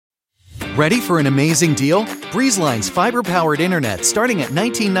Ready for an amazing deal? BreezeLine's fiber-powered internet starting at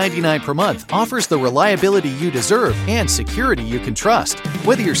 $19.99 per month offers the reliability you deserve and security you can trust.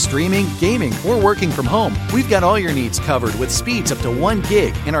 Whether you're streaming, gaming, or working from home, we've got all your needs covered with speeds up to 1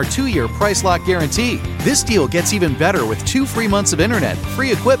 gig and our 2-year price lock guarantee. This deal gets even better with 2 free months of internet,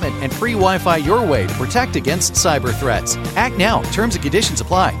 free equipment, and free Wi-Fi your way to protect against cyber threats. Act now. Terms and conditions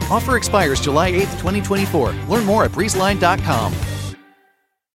apply. Offer expires July 8th, 2024. Learn more at breezeline.com.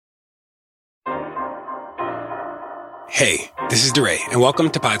 Hey, this is DeRay, and welcome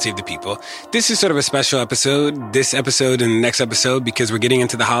to Pod Save the People. This is sort of a special episode, this episode and the next episode, because we're getting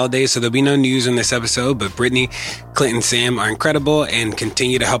into the holidays, so there'll be no news in this episode, but Brittany, Clint, and Sam are incredible and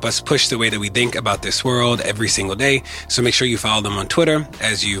continue to help us push the way that we think about this world every single day, so make sure you follow them on Twitter,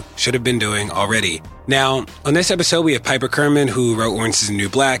 as you should have been doing already. Now, on this episode, we have Piper Kerman, who wrote Orange is the New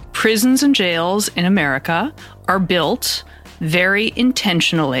Black. Prisons and jails in America are built very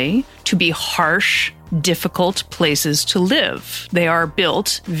intentionally to be harsh, difficult places to live. They are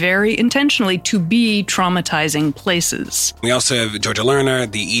built very intentionally to be traumatizing places. We also have Georgia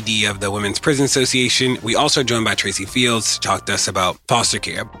Lerner, the ED of the Women's Prison Association. We also are joined by Tracy Fields to talk to us about foster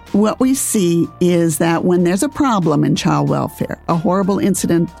care. What we see is that when there's a problem in child welfare, a horrible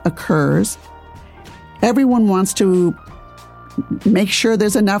incident occurs, everyone wants to make sure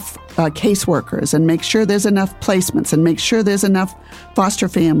there's enough caseworkers and make sure there's enough placements and make sure there's enough foster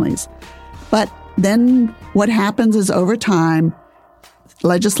families. But then what happens is over time,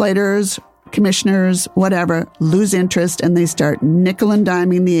 legislators, commissioners, whatever, lose interest and they start nickel and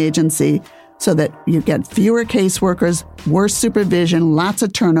diming the agency so that you get fewer caseworkers, worse supervision, lots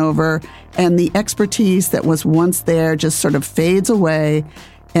of turnover, and the expertise that was once there just sort of fades away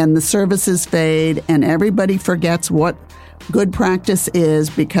and the services fade and everybody forgets what good practice is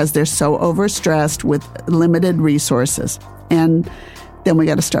because they're so overstressed with limited resources. And then we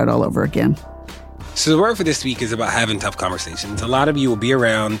got to start all over again. So the word for this week is about having tough conversations. A lot of you will be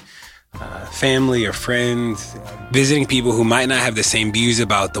around family or friends, visiting people who might not have the same views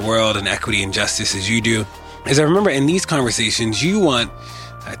about the world and equity and justice as you do. As I remember, in these conversations, you want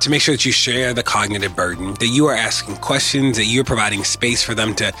to make sure that you share the cognitive burden, that you are asking questions, that you're providing space for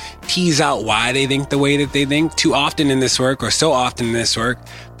them to tease out why they think the way that they think. Too often in this work, or so often in this work,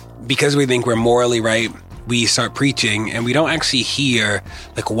 because we think we're morally right, we start preaching and we don't actually hear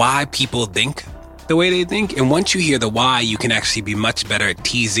why people think the way they think. And once you hear the why, you can actually be much better at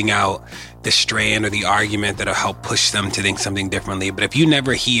teasing out the strand or the argument that'll help push them to think something differently. But if you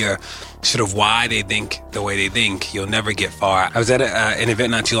never hear sort of why they think the way they think, you'll never get far. I was at an event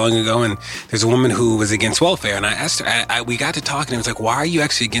not too long ago, and there's a woman who was against welfare, and I asked her, we got to talking, and I was like, why are you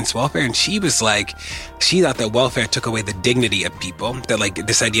actually against welfare? And she was like, she thought that welfare took away the dignity of people, that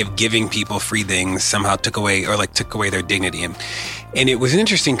this idea of giving people free things somehow took away their dignity. And it was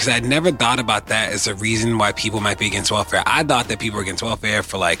interesting because I'd never thought about that as a reason why people might be against welfare. I thought that people were against welfare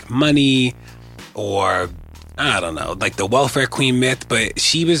for money or, I don't know, the welfare queen myth. But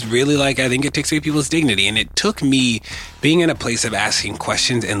she was really I think it takes away people's dignity. And it took me being in a place of asking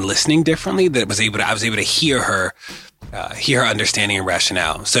questions and listening differently that I was able to hear her understanding and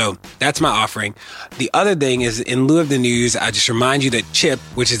rationale. So that's my offering. The other thing is, in lieu of the news, I just remind you that CHIP,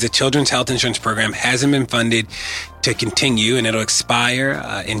 which is the Children's Health Insurance Program, hasn't been funded to continue, and it'll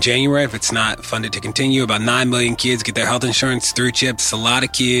expire in January if it's not funded to continue. About 9 million kids get their health insurance through CHIP. It's a lot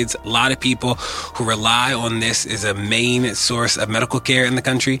of kids, a lot of people who rely on this as a main source of medical care in the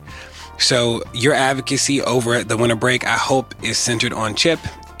country. So your advocacy over at the winter break, I hope, is centered on CHIP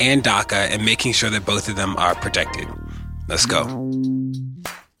and DACA and making sure that both of them are protected. Let's go.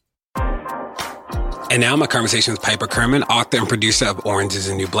 And now my conversation with Piper Kerman, author and producer of Orange is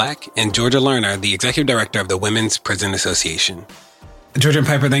the New Black, and Georgia Lerner, the executive director of the Women's Prison Association. Georgia and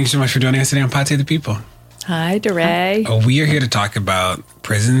Piper, thank you so much for joining us today on Pod Save the People. Hi, DeRay. We are here to talk about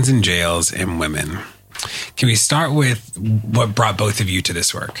prisons and jails and women. Can we start with what brought both of you to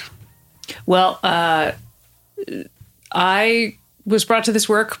this work? Well, I was brought to this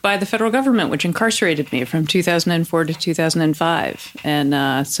work by the federal government, which incarcerated me from 2004 to 2005.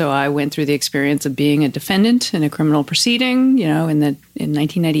 And so I went through the experience of being a defendant in a criminal proceeding. In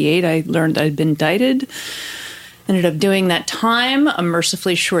 1998, I learned I'd been indicted. Ended up doing that time, a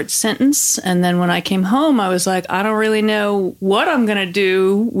mercifully short sentence. And then when I came home, I was like, I don't really know what I'm going to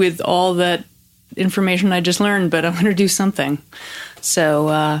do with all that information I just learned, but I'm going to do something.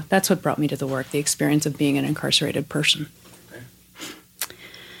 So that's what brought me to the work, the experience of being an incarcerated person.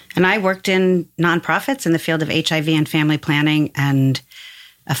 And I worked in nonprofits in the field of HIV and family planning, and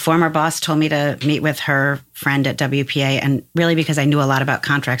a former boss told me to meet with her friend at WPA, and really because I knew a lot about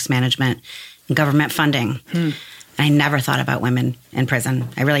contracts management and government funding. And And I never thought about women in prison.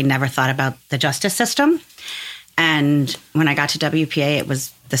 I really never thought about the justice system. And when I got to WPA, it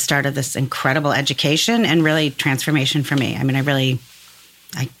was the start of this incredible education and really transformation for me. I mean, I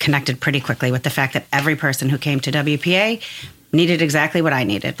connected pretty quickly with the fact that every person who came to WPA needed exactly what I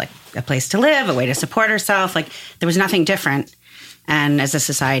needed, like a place to live, a way to support herself. Like there was nothing different. And as a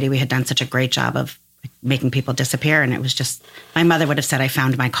society, we had done such a great job of making people disappear. And it was just, my mother would have said I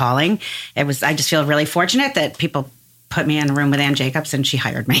found my calling. I just feel really fortunate that people put me in a room with Ann Jacobs and she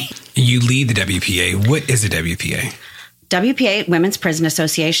hired me. You lead the WPA. What is the WPA? WPA, Women's Prison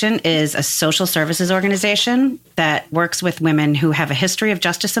Association, is a social services organization that works with women who have a history of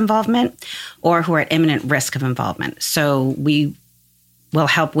justice involvement or who are at imminent risk of involvement. So we will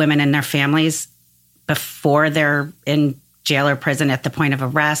help women and their families before they're in jail or prison at the point of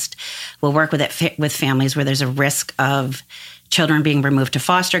arrest. We'll work with families where there's a risk of children being removed to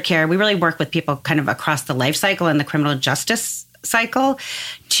foster care. We really work with people kind of across the life cycle and the criminal justice cycle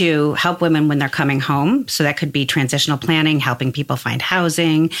to help women when they're coming home. So that could be transitional planning, helping people find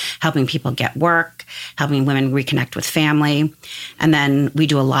housing, helping people get work, helping women reconnect with family. And then we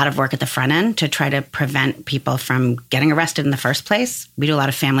do a lot of work at the front end to try to prevent people from getting arrested in the first place. We do a lot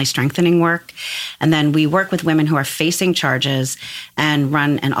of family strengthening work. And then we work with women who are facing charges and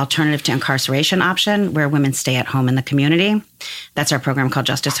run an alternative to incarceration option where women stay at home in the community. That's our program called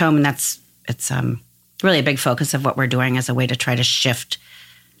Justice Home. And it's really a big focus of what we're doing as a way to try to shift.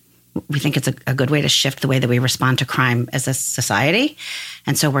 We think it's a good way to shift the way that we respond to crime as a society.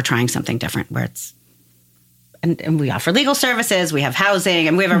 And so we're trying something different where it's, and we offer legal services, we have housing,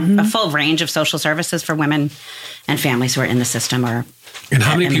 and we have a full range of social services for women and families who are in the system. And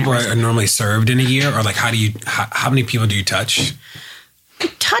how many people are normally served in a year? Or like how many people do you touch? We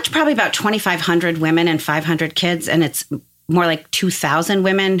touch probably about 2,500 women and 500 kids. And it's more like 2,000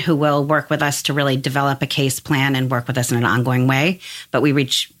 women who will work with us to really develop a case plan and work with us in an ongoing way. But we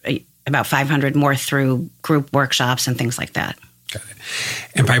reach about 500 more through group workshops and things like that. Got it.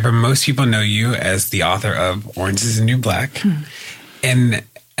 And Piper, most people know you as the author of Orange is the New Black. And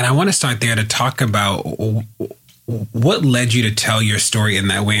I want to start there to talk about what led you to tell your story in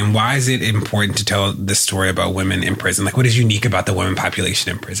that way, and why is it important to tell the story about women in prison? Like, what is unique about the women population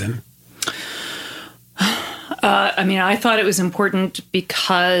in prison? I thought it was important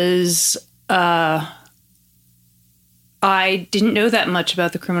because I didn't know that much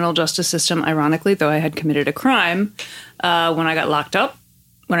about the criminal justice system, ironically, though I had committed a crime when I got locked up,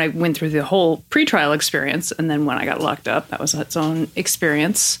 when I went through the whole pretrial experience. And then when I got locked up, that was its own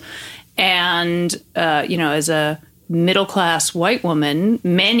experience. And, as a middle-class white woman,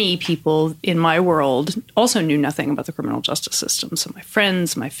 many people in my world also knew nothing about the criminal justice system. So my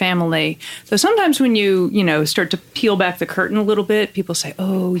friends, my family. So sometimes when you start to peel back the curtain a little bit, people say,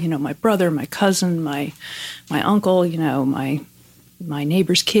 oh, my brother, my cousin, my uncle, my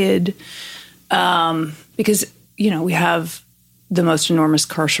neighbor's kid. Because, we have the most enormous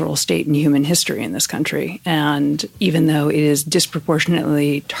carceral state in human history in this country. And even though it is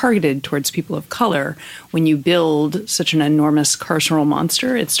disproportionately targeted towards people of color, when you build such an enormous carceral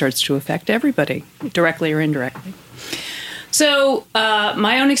monster, it starts to affect everybody, directly or indirectly. So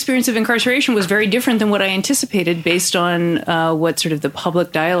my own experience of incarceration was very different than what I anticipated based on what sort of the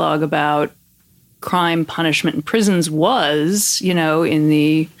public dialogue about crime, punishment, and prisons was, in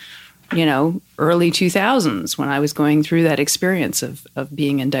the early 2000s when I was going through that experience of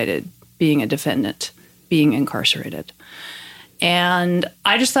being indicted, being a defendant, being incarcerated. And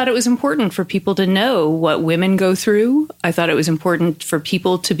I just thought it was important for people to know what women go through. I thought it was important for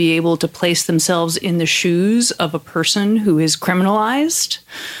people to be able to place themselves in the shoes of a person who is criminalized.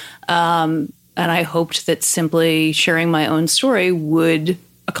 And I hoped that simply sharing my own story would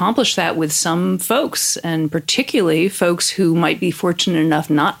accomplish that with some folks, and particularly folks who might be fortunate enough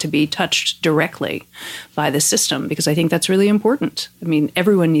not to be touched directly by the system, because I think that's really important. I mean,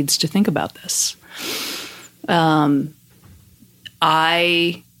 everyone needs to think about this.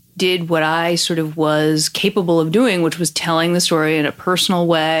 I did what I sort of was capable of doing, which was telling the story in a personal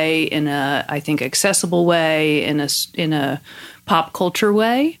way, in a, I think, accessible way, in a pop culture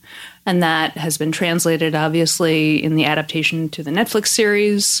way. And that has been translated, obviously, in the adaptation to the Netflix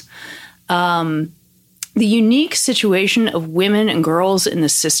series. The unique situation of women and girls in the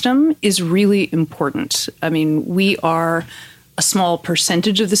system is really important. I mean, we are a small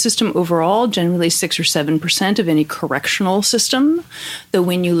percentage of the system overall, generally 6 or 7% of any correctional system. Though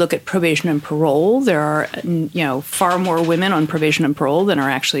when you look at probation and parole, there are, far more women on probation and parole than are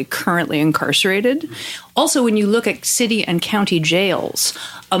actually currently incarcerated. Also, when you look at city and county jails,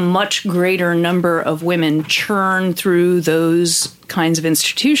 a much greater number of women churn through those kinds of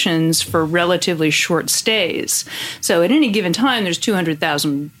institutions for relatively short stays. So at any given time, there's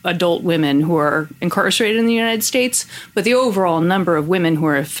 200,000 adult women who are incarcerated in the United States, but the overall number of women who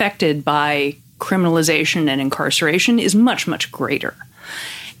are affected by criminalization and incarceration is much, much greater.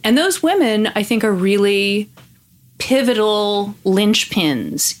 And those women, I think, are really pivotal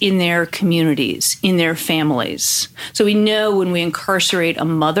linchpins in their communities, in their families. So we know when we incarcerate a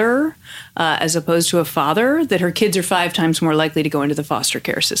mother as opposed to a father, that her kids are 5 times more likely to go into the foster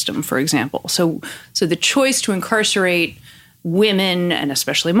care system, for example. So the choice to incarcerate women, and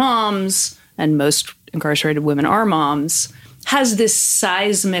especially moms, and most incarcerated women are moms, has this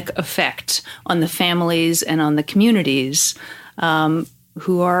seismic effect on the families and on the communities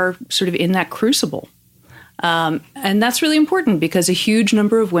who are sort of in that crucible. And that's really important because a huge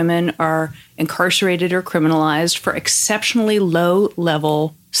number of women are incarcerated or criminalized for exceptionally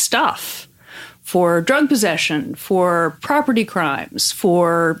low-level stuff, for drug possession, for property crimes,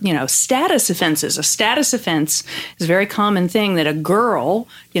 for, status offenses. A status offense is a very common thing that a girl,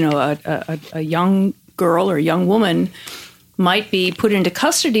 a young girl or young woman might be put into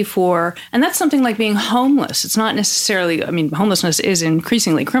custody for, and that's something like being homeless. It's not necessarily, homelessness is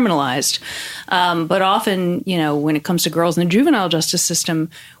increasingly criminalized, but often, when it comes to girls in the juvenile justice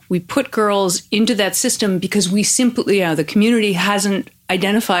system, we put girls into that system because we simply, the community hasn't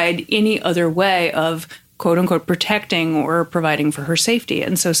identified any other way of, quote unquote, protecting or providing for her safety.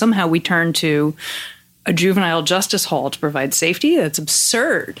 And so somehow we turn to a juvenile justice hall to provide safety. That's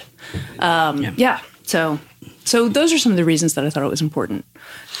absurd. So those are some of the reasons that I thought it was important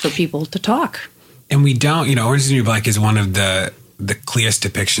for people to talk. And we don't, Orange is the New Black is one of the clearest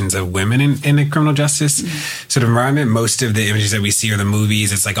depictions of women in the criminal justice sort of environment. Most of the images that we see are the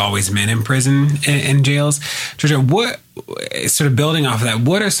movies. It's like always men in prison and jails. Georgia, what, sort of building off of that,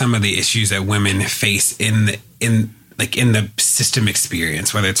 what are some of the issues that women face in the system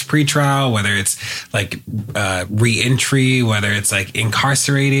experience, whether it's pretrial, whether it's like reentry, whether it's like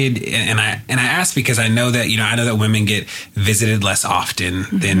incarcerated? And I ask because I know that women get visited less often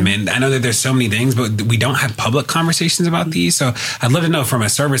than men. I know that there's so many things, but we don't have public conversations about these. So I'd love to know from a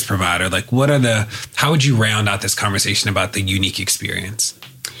service provider, like how would you round out this conversation about the unique experience?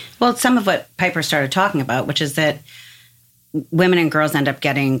 Well, some of what Piper started talking about, which is that women and girls end up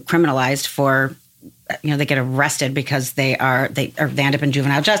getting criminalized for, they get arrested because they end up in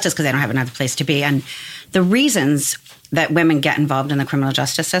juvenile justice because they don't have another place to be. And the reasons that women get involved in the criminal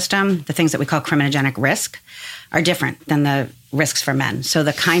justice system, the things that we call criminogenic risk, are different than the risks for men. So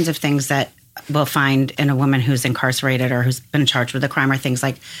the kinds of things that we'll find in a woman who's incarcerated or who's been charged with a crime are things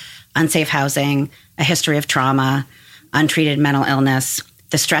like unsafe housing, a history of trauma, untreated mental illness,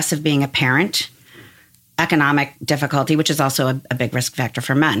 the stress of being a parent, economic difficulty, which is also a big risk factor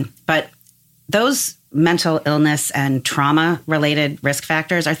for men. But those mental illness and trauma-related risk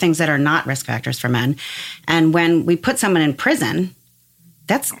factors are things that are not risk factors for men. And when we put someone in prison,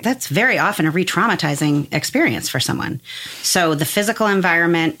 that's very often a re-traumatizing experience for someone. So the physical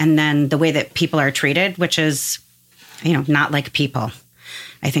environment and then the way that people are treated, which is, not like people.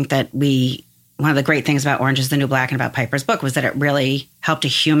 I think that one of the great things about Orange is the New Black and about Piper's book was that it really helped to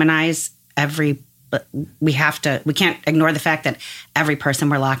humanize but we can't ignore the fact that every person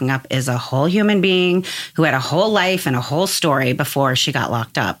we're locking up is a whole human being who had a whole life and a whole story before she got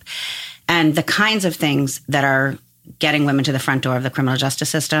locked up. And the kinds of things that are getting women to the front door of the criminal justice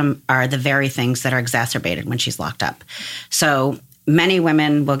system are the very things that are exacerbated when she's locked up. So many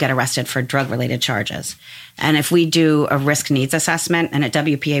women will get arrested for drug-related charges. And if we do a risk needs assessment, and at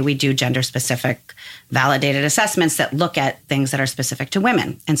WPA we do gender-specific validated assessments that look at things that are specific to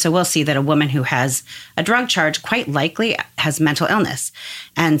women. And so we'll see that a woman who has a drug charge quite likely has mental illness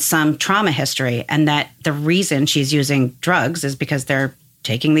and some trauma history, and that the reason she's using drugs is because they're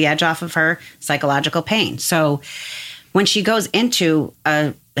taking the edge off of her psychological pain. So when she goes into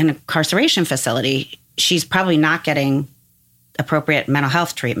an incarceration facility, she's probably not getting appropriate mental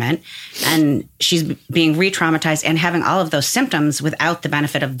health treatment, and she's being re-traumatized and having all of those symptoms without the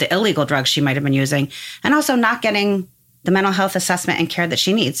benefit of the illegal drugs she might have been using, and also not getting the mental health assessment and care that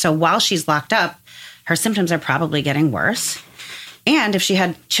she needs. So while she's locked up, her symptoms are probably getting worse. And if she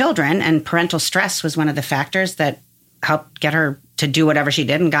had children, and parental stress was one of the factors that helped get her to do whatever she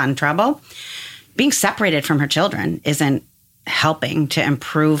did and got in trouble, being separated from her children isn't helping to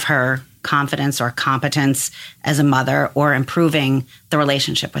improve her confidence or competence as a mother or improving the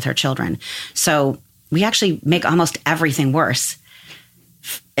relationship with her children. So we actually make almost everything worse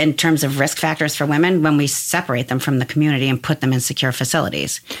in terms of risk factors for women when we separate them from the community and put them in secure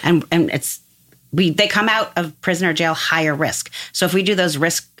facilities. And it's they come out of prison or jail higher risk. So if we do those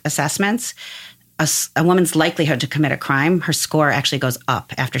risk assessments, a woman's likelihood to commit a crime, her score actually goes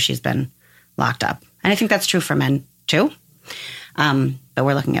up after she's been locked up. And I think that's true for men too. But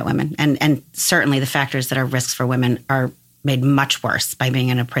we're looking at women. And certainly the factors that are risks for women are made much worse by being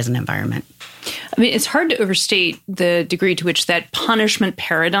in a prison environment. I mean, it's hard to overstate the degree to which that punishment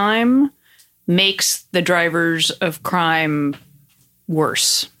paradigm makes the drivers of crime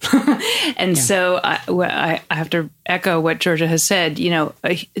worse. And so I have to echo what Georgia has said.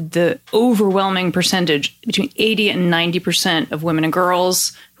 The overwhelming percentage, between 80 and 90% of women and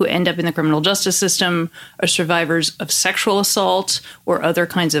girls who end up in the criminal justice system are survivors of sexual assault or other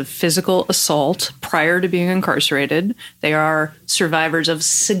kinds of physical assault prior to being incarcerated. They are survivors of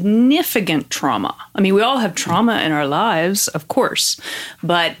significant trauma. I mean, we all have trauma in our lives, of course,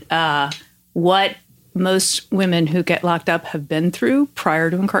 but what most women who get locked up have been through prior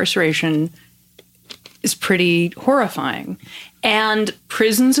to incarceration is pretty horrifying. And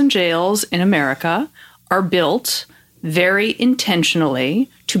prisons and jails in America are built very intentionally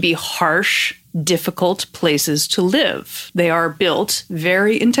to be harsh, difficult places to live. They are built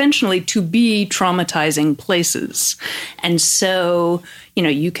very intentionally to be traumatizing places. And so,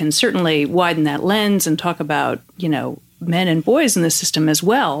 you can certainly widen that lens and talk about, men and boys in the system as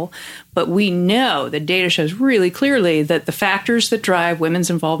well. But we know the data shows really clearly that the factors that drive women's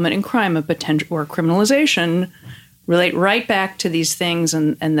involvement in crime or criminalization relate right back to these things,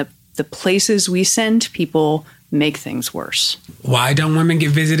 and the places we send people make things worse. Why don't women get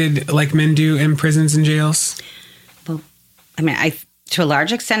visited like men do in prisons and jails? Well, I mean, to a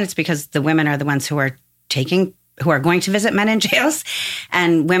large extent, it's because the women are the ones who are going to visit men in jails.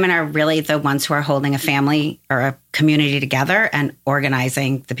 And women are really the ones who are holding a family or a community together and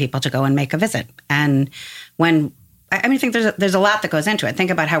organizing the people to go and make a visit. And I think there's a lot that goes into it.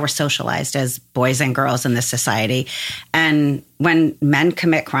 Think about how we're socialized as boys and girls in this society. And when men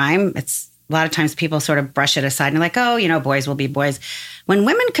commit crime, it's a lot of times people sort of brush it aside and like, boys will be boys. When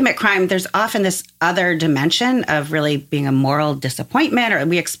women commit crime, there's often this other dimension of really being a moral disappointment, or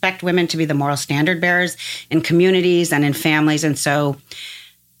we expect women to be the moral standard bearers in communities and in families. And so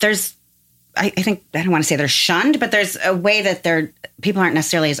there's, I think, I don't want to say they're shunned, but there's a way that people aren't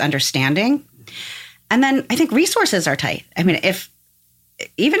necessarily as understanding. And then I think resources are tight. I mean,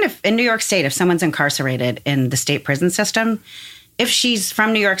 even if in New York State, if someone's incarcerated in the state prison system, if she's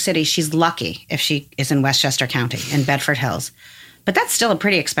from New York City, she's lucky if she is in Westchester County, in Bedford Hills. But that's still a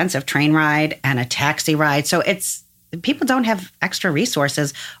pretty expensive train ride and a taxi ride. So people don't have extra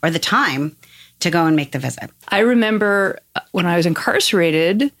resources or the time to go and make the visit. I remember when I was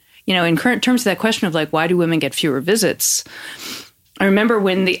incarcerated, in current terms of that question of why do women get fewer visits? I remember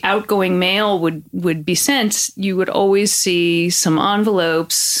when the outgoing mail would be sent, you would always see some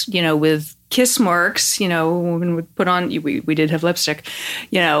envelopes, with kiss marks, women would put on, we did have lipstick,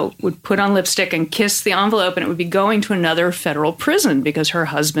 would put on lipstick and kiss the envelope, and it would be going to another federal prison because her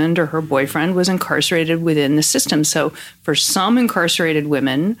husband or her boyfriend was incarcerated within the system. So for some incarcerated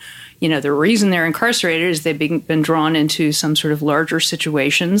women, the reason they're incarcerated is they've been drawn into some sort of larger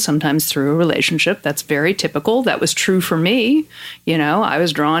situation, sometimes through a relationship. That's very typical. That was true for me. I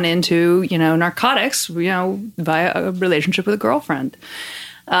was drawn into, narcotics, via a relationship with a girlfriend.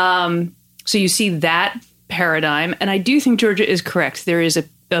 So you see that paradigm. And I do think Georgia is correct. There is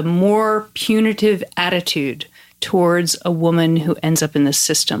a more punitive attitude towards a woman who ends up in the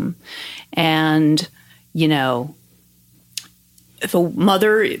system. And, if a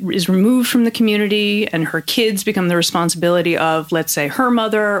mother is removed from the community and her kids become the responsibility of, let's say, her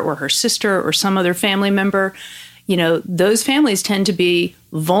mother or her sister or some other family member, those families tend to be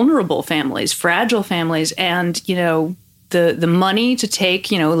vulnerable families, fragile families. And, the money to take,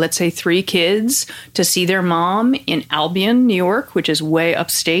 let's say 3 kids to see their mom in Albion, New York, which is way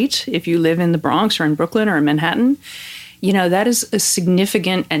upstate, if you live in the Bronx or in Brooklyn or in Manhattan, that is a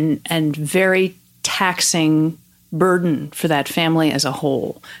significant and very taxing burden for that family as a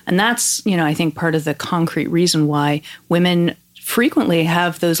whole. And that's, I think part of the concrete reason why women frequently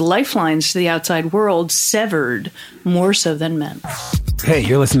have those lifelines to the outside world severed more so than men. Hey,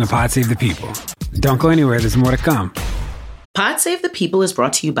 you're listening to Pod Save the People. Don't go anywhere. There's more to come. Pod Save the People is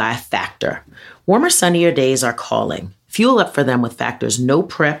brought to you by Factor. Warmer, sunnier days are calling. Fuel up for them with Factor's no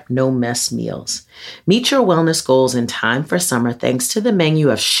prep, no mess meals. Meet your wellness goals in time for summer thanks to the menu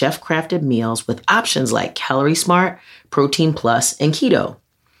of chef-crafted meals with options like Calorie Smart, Protein Plus, and Keto.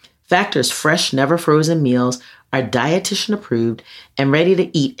 Factor's fresh, never frozen meals are dietitian approved and ready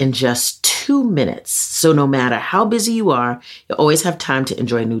to eat in just 2 minutes. So no matter how busy you are, you always have time to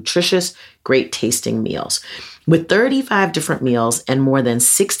enjoy nutritious, great tasting meals. With 35 different meals and more than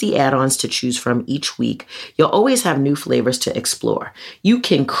 60 add-ons to choose from each week, you'll always have new flavors to explore. You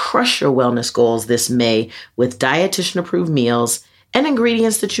can crush your wellness goals this May with dietitian-approved meals and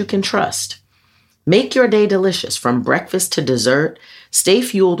ingredients that you can trust. Make your day delicious from breakfast to dessert. Stay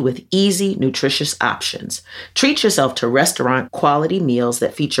fueled with easy, nutritious options. Treat yourself to restaurant-quality meals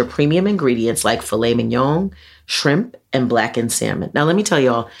that feature premium ingredients like filet mignon, shrimp, and blackened salmon. Now, let me tell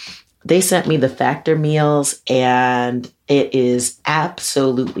y'all, they sent me the Factor meals, and it is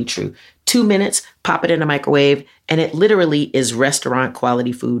absolutely true. 2 minutes, pop it in a microwave, and it literally is restaurant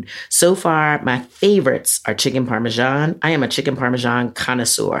quality food. So far, my favorites are chicken parmesan. I am a chicken parmesan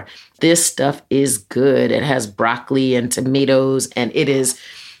connoisseur. This stuff is good. It has broccoli and tomatoes, and it is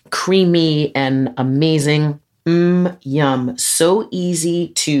creamy and amazing. Yum. So easy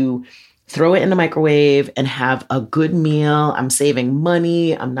to throw it in the microwave and have a good meal. I'm saving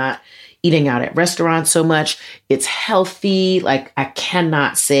money. I'm not eating out at restaurants so much. It's healthy. Like, I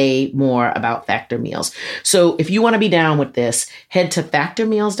cannot say more about Factor meals. So if you want to be down with this, head to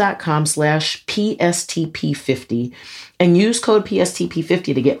factormeals.com/PSTP50 and use code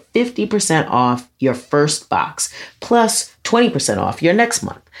PSTP50 to get 50% off your first box, plus 20% off your next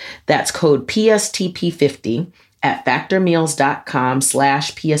month. That's code PSTP50 at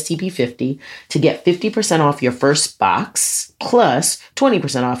factormeals.com/PSTP50 to get 50% off your first box plus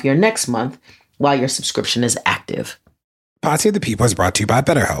 20% off your next month while your subscription is active. Pod Save the People is brought to you by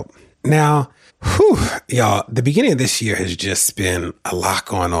BetterHelp. Now, y'all, the beginning of this year has just been a lot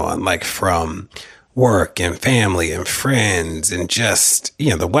going on, like from work and family and friends and just,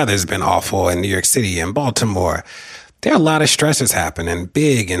 the weather's been awful in New York City and Baltimore. There are a lot of stressors happening,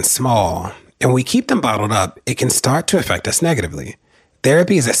 big and small. And when we keep them bottled up, it can start to affect us negatively.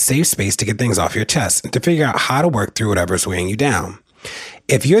 Therapy is a safe space to get things off your chest and to figure out how to work through whatever's weighing you down.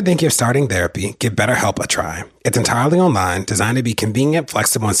 If you're thinking of starting therapy, give BetterHelp a try. It's entirely online, designed to be convenient,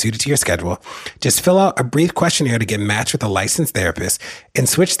 flexible, and suited to your schedule. Just fill out a brief questionnaire to get matched with a licensed therapist and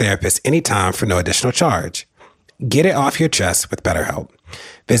switch therapists anytime for no additional charge. Get it off your chest with BetterHelp.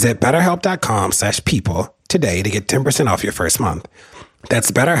 Visit BetterHelp.com/people today to get 10% off your first month.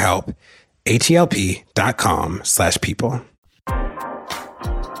 That's BetterHelp, HELP.com/people.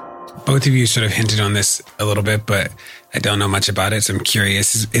 Both of you sort of hinted on this a little bit, but I don't know much about it. So I'm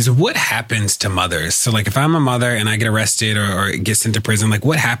curious, is what happens to mothers? So like if I'm a mother and I get arrested or get sent to prison, like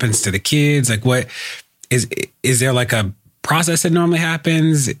what happens to the kids? Like what is there like a process that normally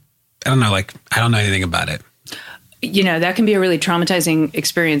happens? I don't know. Like, I don't know anything about it. That can be a really traumatizing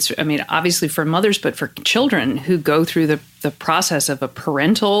experience. I mean, obviously for mothers, but for children who go through the process of a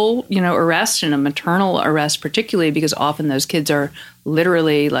parental, arrest and a maternal arrest, particularly because often those kids are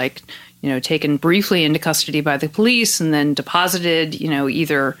literally like, taken briefly into custody by the police and then deposited,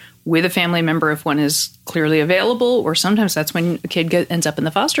 either with a family member if one is clearly available, or sometimes that's when a kid ends up in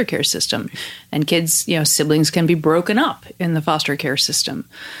the foster care system. And kids, siblings can be broken up in the foster care system.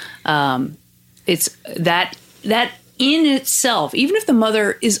 It's that in itself, even if the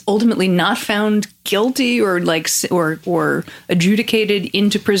mother is ultimately not found guilty or adjudicated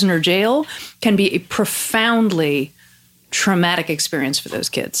into prison or jail, can be a profoundly traumatic experience for those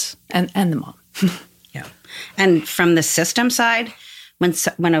kids and the mom. Yeah. And from the system side,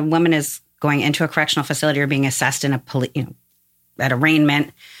 when a woman is going into a correctional facility or being assessed in at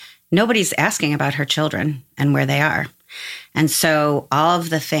arraignment, nobody's asking about her children and where they are. And so all of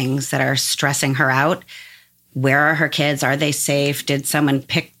the things that are stressing her out, where are her kids? Are they safe? Did someone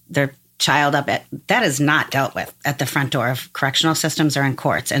pick their child up? That is not dealt with at the front door of correctional systems or in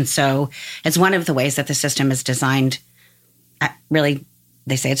courts. And so it's one of the ways that the system is designed. Really,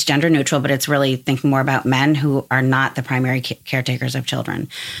 they say it's gender neutral, but it's really thinking more about men who are not the primary caretakers of children.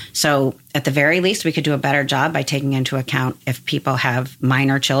 So at the very least, we could do a better job by taking into account if people have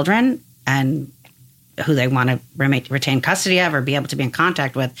minor children and who they want to retain custody of or be able to be in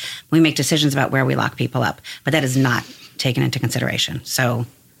contact with. We make decisions about where we lock people up, but that is not taken into consideration. So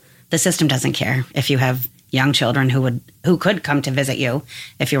the system doesn't care if you have young children who could come to visit you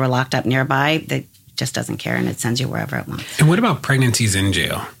if you were locked up nearby. That just doesn't care, and it sends you wherever it wants. And what about pregnancies in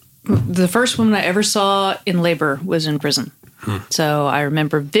jail? The first woman I ever saw in labor was in prison. So I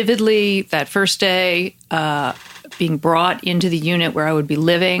remember vividly that first day being brought into the unit where I would be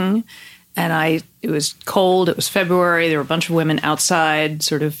living. And it was cold. It was February. There were a bunch of women outside,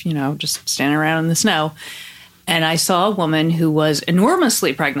 sort of, just standing around in the snow. And I saw a woman who was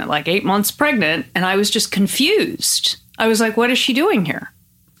enormously pregnant, like 8 months pregnant. And I was just confused. I was like, what is she doing here?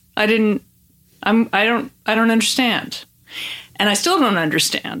 I don't understand. And I still don't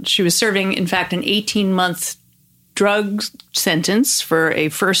understand. She was serving, in fact, an 18-month drug sentence for a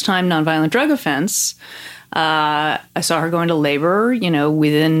first-time nonviolent drug offense. I saw her go into labor,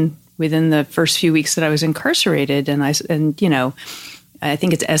 within the first few weeks that I was incarcerated, and I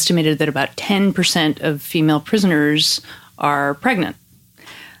think it's estimated that about 10% of female prisoners are pregnant.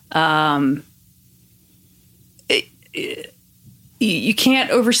 You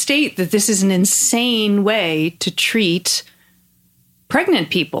can't overstate that this is an insane way to treat pregnant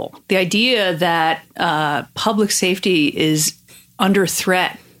people. The idea that public safety is under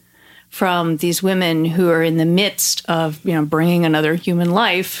threat from these women who are in the midst of, bringing another human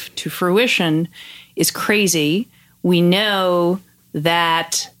life to fruition is crazy. We know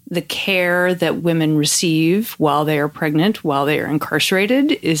that the care that women receive while they are pregnant, while they are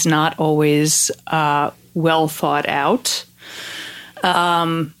incarcerated, is not always well thought out.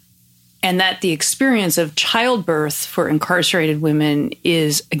 And that the experience of childbirth for incarcerated women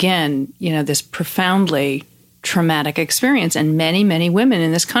is, again, this profoundly traumatic experience. And many, many women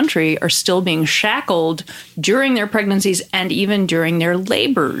in this country are still being shackled during their pregnancies and even during their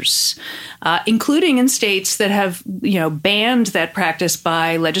labors, including in states that have, banned that practice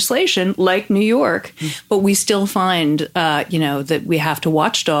by legislation, like New York. But we still find, that we have to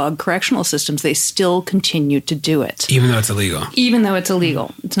watchdog correctional systems. They still continue to do it. Even though it's illegal. Even though it's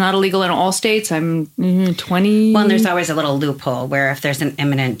illegal. It's not illegal in all states. I'm 20. Well, and there's always a little loophole where if there's an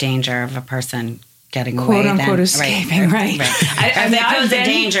imminent danger of a person getting away, quote unquote, escaping, right. I mean, they pose a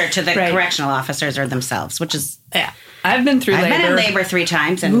danger to the correctional officers or themselves, which is I've been through labor. I've been in labor 3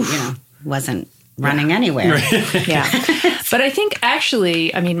 times and wasn't running anywhere. Yeah. But I think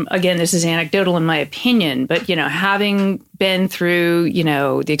actually, again, this is anecdotal in my opinion, but having been through,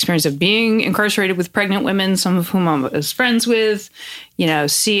 the experience of being incarcerated with pregnant women, some of whom I was friends with,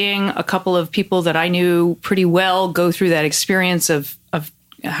 seeing a couple of people that I knew pretty well go through that experience of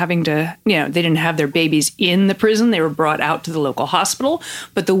having to, they didn't have their babies in the prison. They were brought out to the local hospital.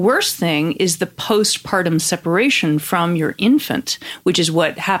 But the worst thing is the postpartum separation from your infant, which is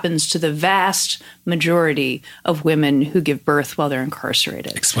what happens to the vast majority of women who give birth while they're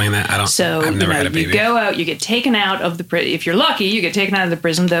incarcerated. Explain that. I've never had a baby. You go out, you get taken out of the prison. If you're lucky, you get taken out of the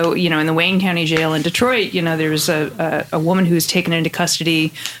prison, though, in the Wayne County Jail in Detroit, there's a woman who was taken into custody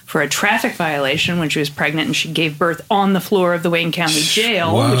for a traffic violation when she was pregnant, and she gave birth on the floor of the Wayne County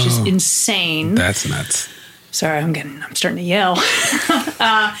Jail. Whoa. Which is insane. That's nuts. Sorry, I'm starting to yell.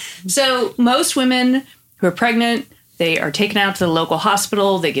 So most women who are pregnant, they are taken out to the local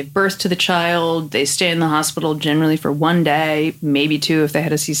hospital. They give birth to the child. They stay in the hospital generally for 1 day, maybe 2 if they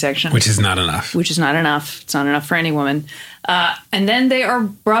had a C-section. Which is not enough. It's not enough for any woman. And then they are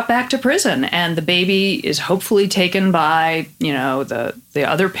brought back to prison, and the baby is hopefully taken by, the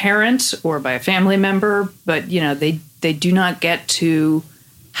other parent or by a family member. But, they do not get to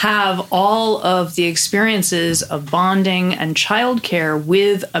have all of the experiences of bonding and childcare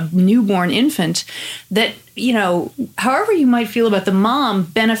with a newborn infant that, however you might feel about the mom,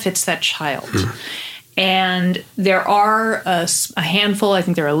 benefits that child. And there are a handful, I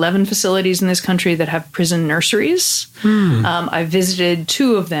think there are 11 facilities in this country that have prison nurseries. I've visited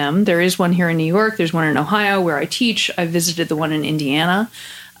 2 of them. There is one here in New York. There's one in Ohio where I teach. I visited the one in Indiana.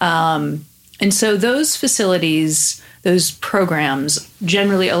 And so those facilities, those programs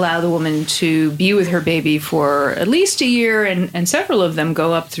generally allow the woman to be with her baby for at least a year, and several of them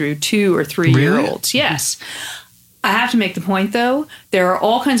go up through 2 or 3 year olds. Yes. I have to make the point, though, there are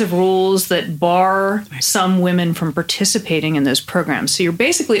all kinds of rules that bar some women from participating in those programs. So you're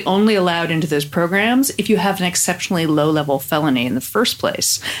basically only allowed into those programs if you have an exceptionally low-level felony in the first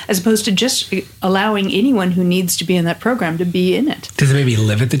place, as opposed to just allowing anyone who needs to be in that program to be in it. Does it maybe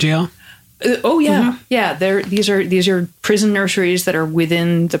live at the jail? Oh, yeah. Mm-hmm. Yeah, these are prison nurseries that are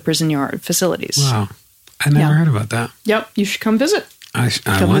within the prison yard facilities. Wow. I never heard about that. Yep. You should come visit. I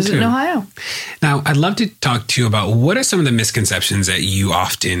come want visit to. in Ohio. Now, I'd love to talk to you about what are some of the misconceptions that you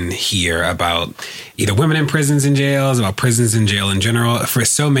often hear about either women in prisons and jails, about prisons and jail in general. For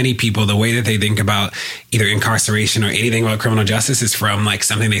so many people, the way that they think about either incarceration or anything about criminal justice is from like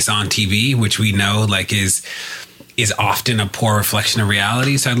something they saw on TV, which we know like is often a poor reflection of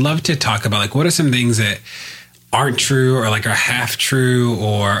reality. So I'd love to talk about like what are some things that aren't true or like are half true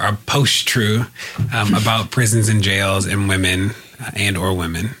or are post true about prisons and jails and women and or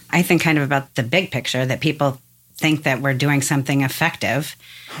women. I think kind of about the big picture, that people think that we're doing something effective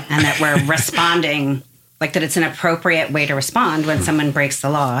and that we're responding, like that it's an appropriate way to respond when someone breaks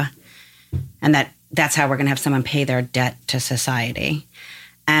the law, and that's how we're going to have someone pay their debt to society,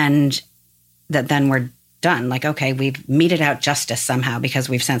 and that then we're done. Like, okay, we've meted out justice somehow because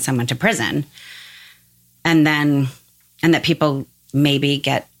we've sent someone to prison. And then and that people maybe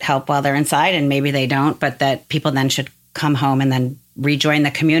get help while they're inside and maybe they don't, but that people then should come home and then rejoin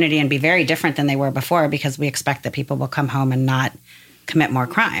the community and be very different than they were before, because we expect that people will come home and not commit more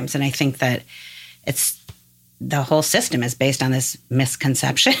crimes. And I think that the whole system is based on this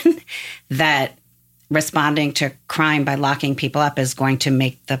misconception that responding to crime by locking people up is going to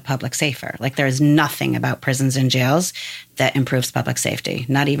make the public safer. Like, there is nothing about prisons and jails that improves public safety,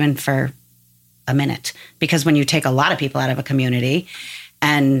 not even for a minute. Because when you take a lot of people out of a community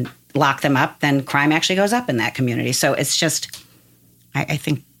and lock them up, then crime actually goes up in that community. So it's just, I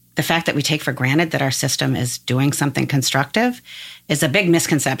think the fact that we take for granted that our system is doing something constructive is a big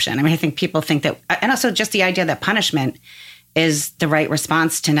misconception. I mean, I think people think that, and also just the idea that punishment is the right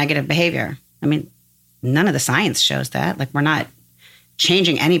response to negative behavior. I mean, none of the science shows that. Like, we're not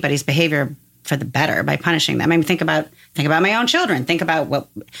changing anybody's behavior for the better by punishing them. I mean, think about my own children. Think about what,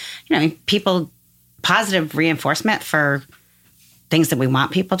 people, positive reinforcement for things that we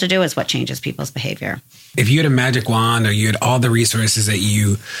want people to do is what changes people's behavior. If you had a magic wand, or you had all the resources that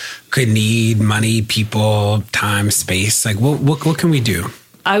you could need, money, people, time, space, like what can we do?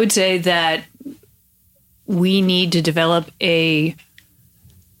 I would say that we need to develop a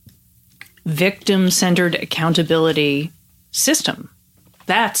victim-centered accountability system.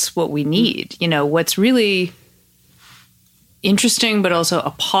 That's what we need. What's really interesting but also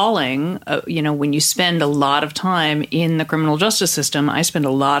appalling, when you spend a lot of time in the criminal justice system, I spend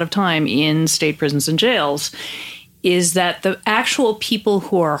a lot of time in state prisons and jails, is that the actual people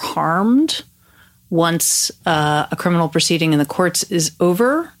who are harmed once a criminal proceeding in the courts is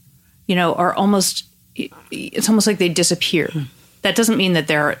over, are it's almost like they disappear. That doesn't mean that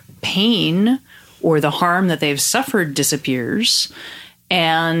their pain or the harm that they've suffered disappears.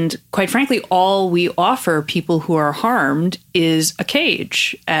 And quite frankly, all we offer people who are harmed is a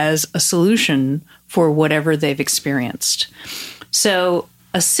cage as a solution for whatever they've experienced. So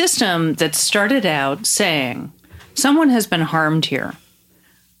a system that started out saying, someone has been harmed here.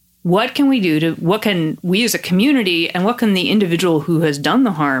 What can we do what can we as a community and what can the individual who has done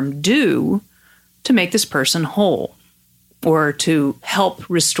the harm do to make this person whole or to help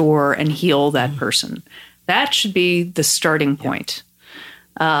restore and heal that person? That should be the starting point.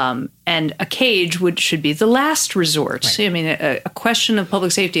 And a cage should be the last resort. Right. I mean, a question of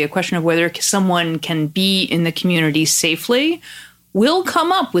public safety, a question of whether someone can be in the community safely will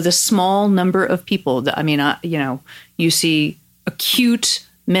come up with a small number of people. I mean, you see acute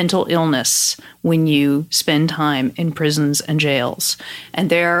mental illness when you spend time in prisons and jails.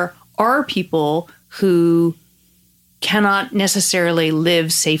 And there are people who cannot necessarily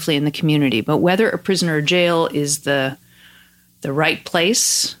live safely in the community. But whether a prison or jail is the right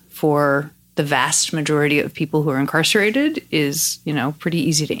place for the vast majority of people who are incarcerated is, pretty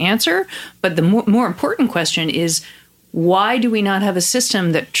easy to answer. But the more important question is, why do we not have a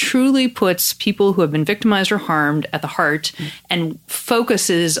system that truly puts people who have been victimized or harmed at the heart and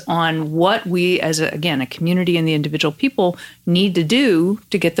focuses on what we as, a community and the individual people need to do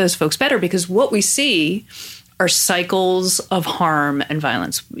to get those folks better? Because what we see are cycles of harm and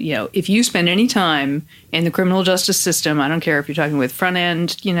violence. If you spend any time in the criminal justice system, I don't care if you're talking with front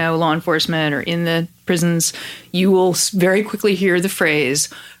end, law enforcement or in the prisons, you will very quickly hear the phrase,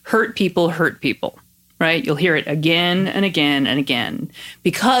 hurt people, right? You'll hear it again and again and again,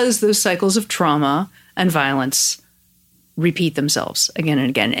 because those cycles of trauma and violence repeat themselves again and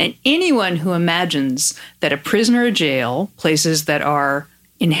again. And anyone who imagines that a prison or a jail, places that are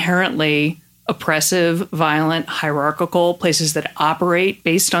inherently oppressive, violent, hierarchical, places that operate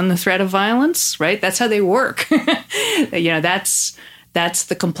based on the threat of violence, right? That's how they work. That's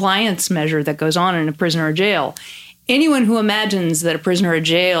the compliance measure that goes on in a prison or a jail. Anyone who imagines that a prison or a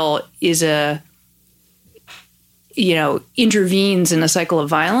jail is intervenes in a cycle of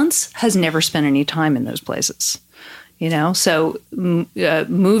violence has never spent any time in those places. So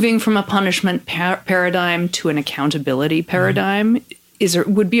moving from a punishment paradigm to an accountability paradigm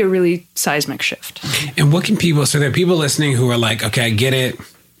would be a really seismic shift. And what can people, so there are people listening who are like, okay, I get it,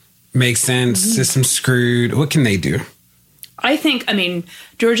 makes sense, system's screwed. What can they do? I think,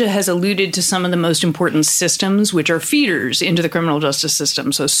 Georgia has alluded to some of the most important systems, which are feeders into the criminal justice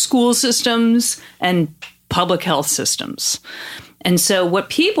system. So school systems and public health systems. And so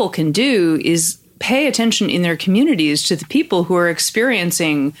what people can do is pay attention in their communities to the people who are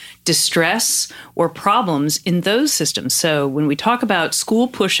experiencing distress or problems in those systems. So when we talk about school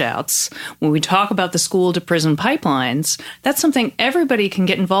pushouts, when we talk about the school to prison pipelines, that's something everybody can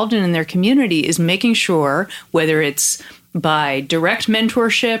get involved in their community, is making sure, whether it's by direct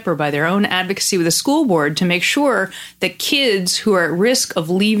mentorship or by their own advocacy with the school board, to make sure that kids who are at risk of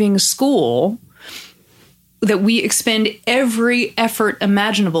leaving school that we expend every effort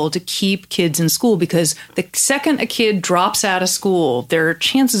imaginable to keep kids in school, because the second a kid drops out of school, their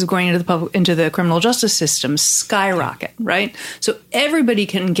chances of going into the criminal justice system skyrocket, right? So everybody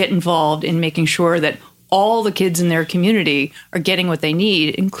can get involved in making sure that all the kids in their community are getting what they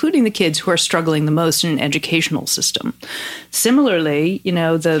need, including the kids who are struggling the most in an educational system. Similarly,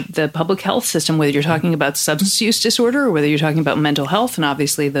 the public health system, whether you're talking about substance use disorder or whether you're talking about mental health, and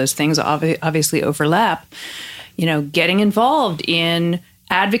obviously those things obviously overlap, getting involved in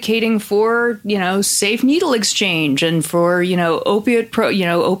advocating for, safe needle exchange and for,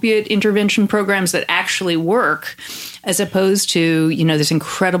 opiate intervention programs that actually work, as opposed to, this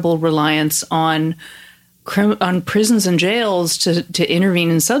incredible reliance on prisons and jails to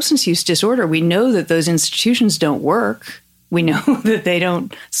intervene in substance use disorder. We know that those institutions don't work. We know that they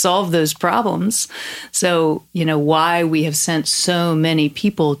don't solve those problems. So, why we have sent so many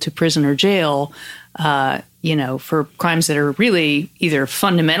people to prison or jail, for crimes that are really either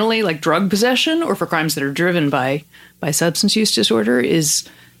fundamentally like drug possession or for crimes that are driven by substance use disorder is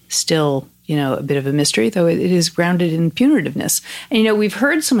still, a bit of a mystery, though it is grounded in punitiveness. And, we've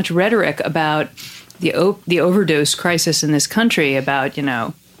heard so much rhetoric about the overdose crisis in this country, about,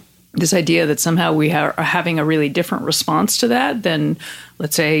 this idea that somehow we are having a really different response to that than,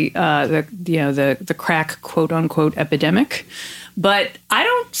 let's say, the crack quote unquote epidemic. But I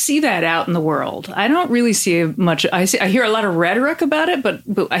don't see that out in the world. I don't really see much. I hear a lot of rhetoric about it, but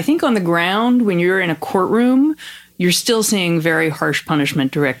I think on the ground, when you're in a courtroom, you're still seeing very harsh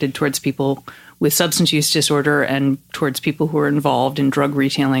punishment directed towards people with substance use disorder and towards people who are involved in drug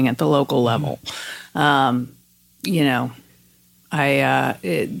retailing at the local level. Drug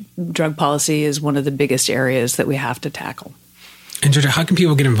policy is one of the biggest areas that we have to tackle. And Georgia, how can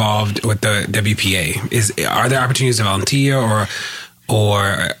people get involved with the WPA? Are there opportunities to volunteer, or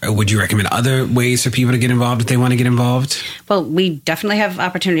would you recommend other ways for people to get involved if they want to get involved? Well, we definitely have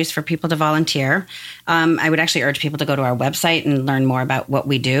opportunities for people to volunteer. I would actually urge people to go to our website and learn more about what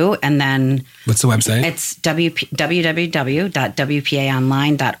we do. And then, what's the website? It's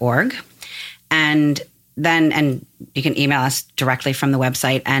www.wpaonline.org. And you can email us directly from the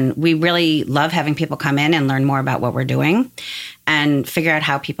website. And we really love having people come in and learn more about what we're doing and figure out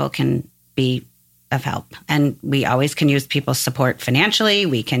how people can be of help. And we always can use people's support financially.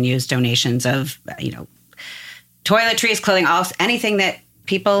 We can use donations of, toiletries, clothing, anything that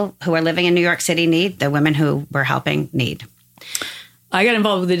people who are living in New York City need, the women who we're helping need. I got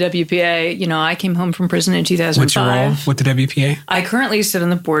involved with the WPA. I came home from prison in 2005. What's your role with the WPA? I currently sit on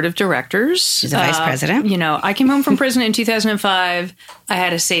the board of directors. She's the vice president. I came home from prison in 2005. I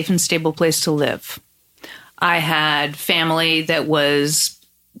had a safe and stable place to live. I had family that was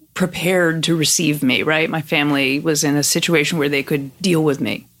prepared to receive me, right? My family was in a situation where they could deal with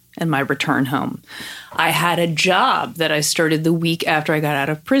me and my return home. I had a job that I started the week after I got out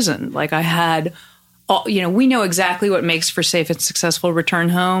of prison. Like I had... we know exactly what makes for safe and successful return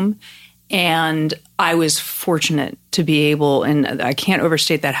home. And I was fortunate to be able, and I can't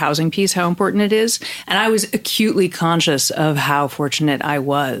overstate that housing piece, how important it is. And I was acutely conscious of how fortunate I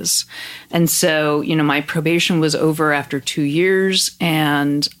was. And so, my probation was over after 2 years,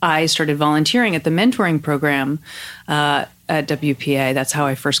 and I started volunteering at the mentoring program at WPA. That's how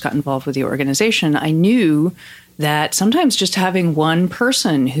I first got involved with the organization. I knew that sometimes just having one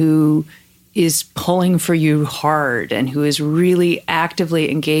person who is pulling for you hard and who is really actively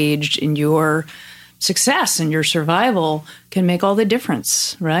engaged in your success and your survival can make all the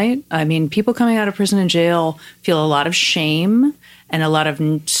difference, right? I mean, people coming out of prison and jail feel a lot of shame and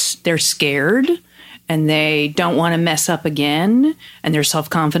they're scared and they don't want to mess up again and their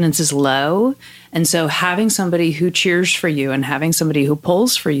self-confidence is low. And so having somebody who cheers for you and having somebody who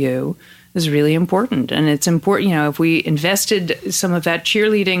pulls for you is really important. And it's important, if we invested some of that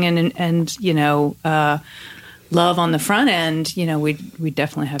cheerleading and love on the front end, we'd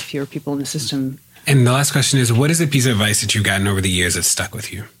definitely have fewer people in the system. And the last question is, what is a piece of advice that you've gotten over the years that stuck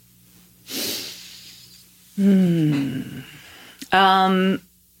with you? One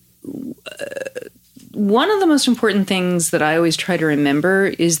of the most important things that I always try to remember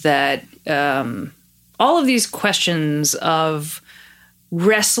is that all of these questions of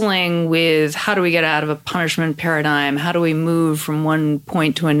wrestling with how do we get out of a punishment paradigm? How do we move from one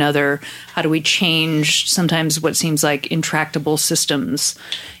point to another? How do we change sometimes what seems like intractable systems?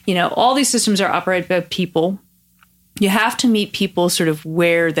 All these systems are operated by people. You have to meet people sort of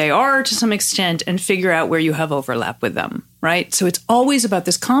where they are to some extent and figure out where you have overlap with them, right? So it's always about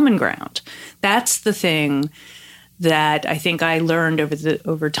this common ground. That's the thing that I think I learned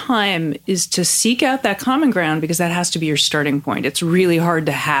over time is to seek out that common ground, because that has to be your starting point. It's really hard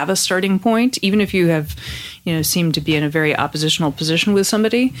to have a starting point, even if you have, seem to be in a very oppositional position with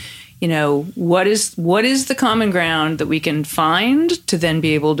somebody. What is the common ground that we can find to then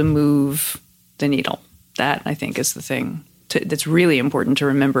be able to move the needle? That, I think, is the thing that's really important to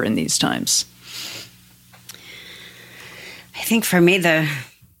remember in these times. I think for me,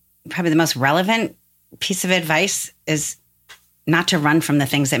 probably the most relevant piece of advice is not to run from the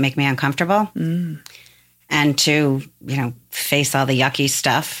things that make me uncomfortable and to, face all the yucky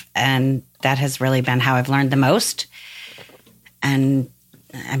stuff. And that has really been how I've learned the most. And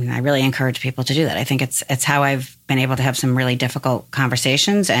I really encourage people to do that. I think it's how I've been able to have some really difficult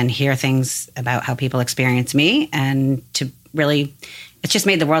conversations and hear things about how people experience me, and to really, it's just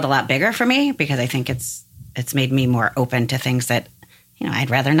made the world a lot bigger for me, because I think it's made me more open to things that,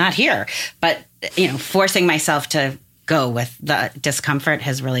 I'd rather not hear. But, forcing myself to go with the discomfort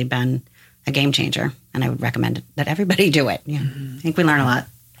has really been a game changer. And I would recommend that everybody do it. I think we learn a lot.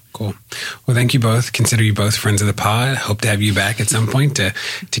 Cool. Well, thank you both. Consider you both friends of the pod. Hope to have you back at some point to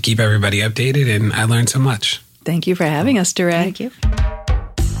keep everybody updated. And I learned so much. Thank you for having us, Durag. Thank you.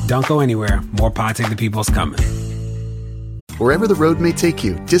 Don't go anywhere. More Pod Save the People's coming. Wherever the road may take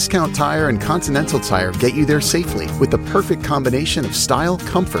you, Discount Tire and Continental Tire get you there safely with the perfect combination of style,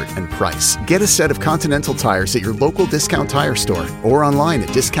 comfort, and price. Get a set of Continental tires at your local Discount Tire store or online at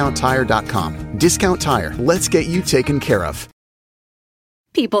discounttire.com. Discount Tire, let's get you taken care of.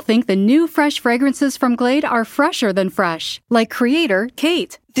 People think the new fresh fragrances from Glade are fresher than fresh, like creator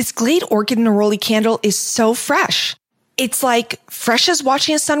Kate. This Glade Orchid Neroli candle is so fresh. It's like fresh as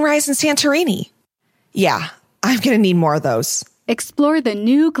watching a sunrise in Santorini. Yeah, I'm going to need more of those. Explore the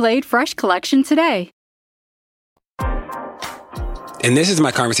new Glade Fresh collection today. And this is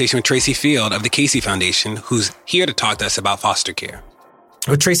my conversation with Tracy Field of the Casey Foundation, who's here to talk to us about foster care.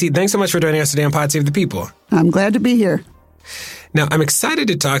 Well, Tracy, thanks so much for joining us today on Pod Save the People. I'm glad to be here. Now, I'm excited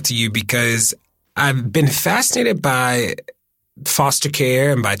to talk to you because I've been fascinated by foster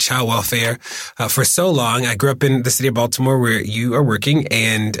care and by child welfare for so long. I grew up in the city of Baltimore where you are working,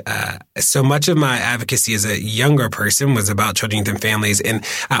 and so much of my advocacy as a younger person was about children, youth, and families. And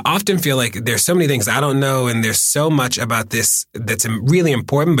I often feel like there's so many things I don't know, and there's so much about this that's really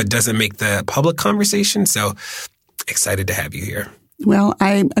important but doesn't make the public conversation. So excited to have you here. Well,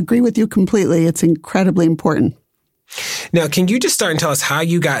 I agree with you completely. It's incredibly important. Now, can you just start and tell us how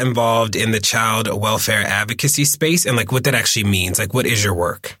you got involved in the child welfare advocacy space and what that actually means? What is your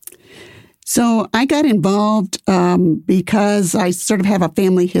work? So I got involved because I sort of have a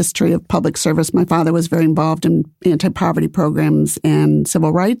family history of public service. My father was very involved in anti-poverty programs and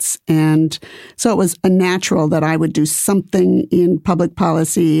civil rights. And so it was a natural that I would do something in public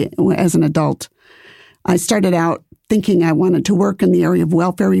policy as an adult. I started out thinking I wanted to work in the area of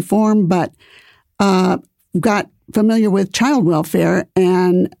welfare reform, but got familiar with child welfare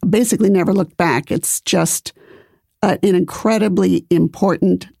and basically never looked back. It's just an incredibly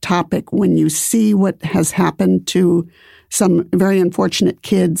important topic when you see what has happened to some very unfortunate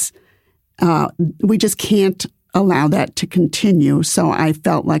kids. We just can't allow that to continue. So I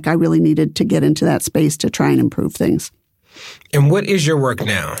felt like I really needed to get into that space to try and improve things. And what is your work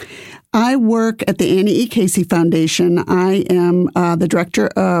now? I work at the Annie E. Casey Foundation. I am the director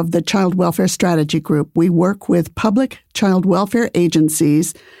of the Child Welfare Strategy Group. We work with public child welfare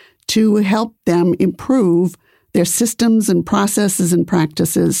agencies to help them improve their systems and processes and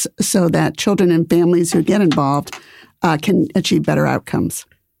practices so that children and families who get involved can achieve better outcomes.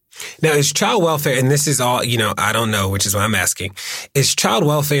 Now, is child welfare, and this is all, I don't know, which is why I'm asking, is child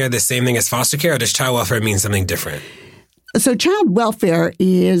welfare the same thing as foster care, or does child welfare mean something different? So child welfare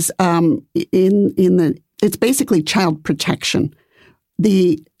is it's basically child protection.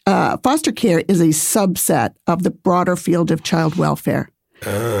 The foster care is a subset of the broader field of child welfare.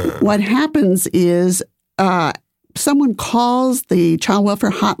 What happens is someone calls the child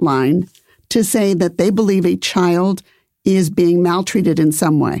welfare hotline to say that they believe a child is being maltreated in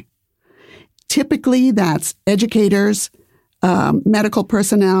some way. Typically, that's educators, medical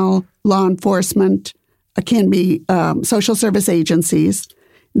personnel, law enforcement. It can be social service agencies.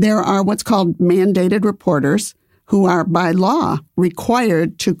 There are what's called mandated reporters who are by law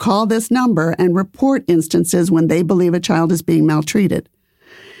required to call this number and report instances when they believe a child is being maltreated.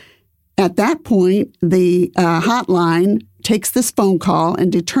 At that point, the hotline takes this phone call and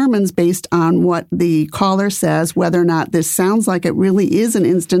determines based on what the caller says whether or not this sounds like it really is an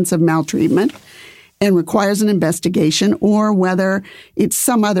instance of maltreatment and requires an investigation, or whether it's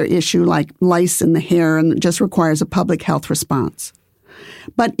some other issue like lice in the hair and just requires a public health response.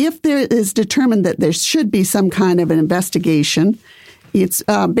 But if there is determined that there should be some kind of an investigation, it's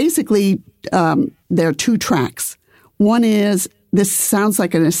basically there are two tracks. One is this sounds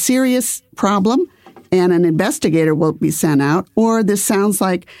like a serious problem and an investigator will be sent out, or this sounds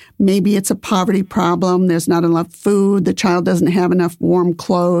like maybe it's a poverty problem, there's not enough food, the child doesn't have enough warm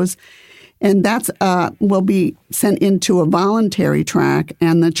clothes, and that's will be sent into a voluntary track,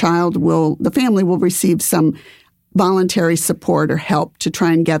 and the family will receive some voluntary support or help to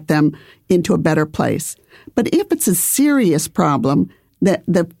try and get them into a better place. But if it's a serious problem, that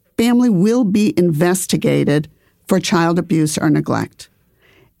the family will be investigated for child abuse or neglect.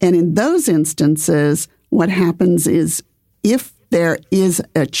 And in those instances, what happens is if there is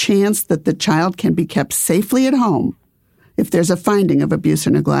a chance that the child can be kept safely at home, if there's a finding of abuse or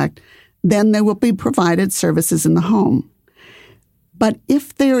neglect, then they will be provided services in the home. But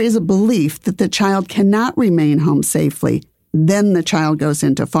if there is a belief that the child cannot remain home safely, then the child goes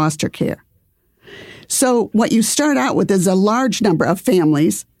into foster care. So what you start out with is a large number of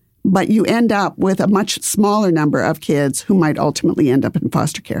families, but you end up with a much smaller number of kids who might ultimately end up in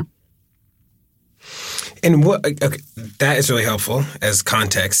foster care. And that is really helpful as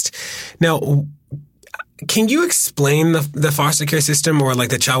context. Now, can you explain the foster care system or like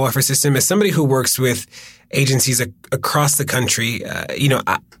the child welfare system as somebody who works with agencies across the country?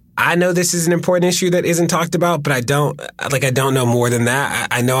 I know this is an important issue that isn't talked about, but I don't know more than that.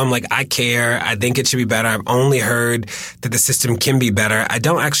 I know I care. I think it should be better. I've only heard that the system can be better. I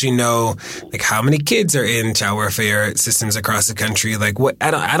don't actually know how many kids are in child welfare systems across the country.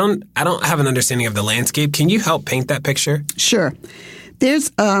 I don't have an understanding of the landscape. Can you help paint that picture? Sure.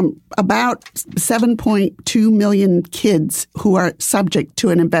 There's about 7.2 million kids who are subject to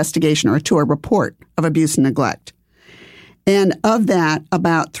an investigation or to a report of abuse and neglect. And of that,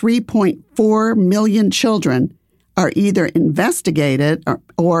 about 3.4 million children are either investigated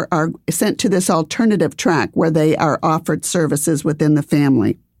or are sent to this alternative track where they are offered services within the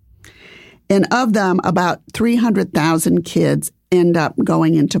family. And of them, about 300,000 kids end up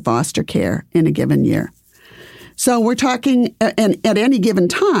going into foster care in a given year. So we're talking, and at any given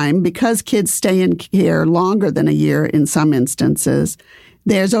time, because kids stay in care longer than a year in some instances,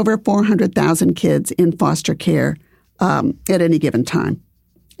 there's over 400,000 kids in foster care at any given time.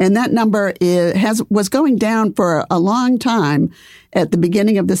 And that number was going down for a long time at the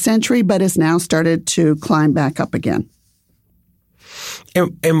beginning of the century, but has now started to climb back up again.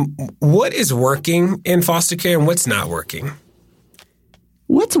 And what is working in foster care and what's not working?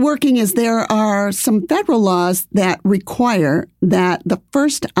 What's working is there are some federal laws that require that the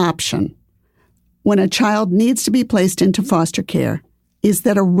first option when a child needs to be placed into foster care is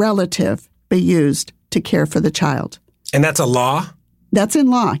that a relative be used to care for the child. And that's a law? That's in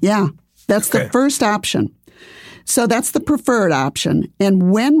law, yeah. That's the first option. So that's the preferred option.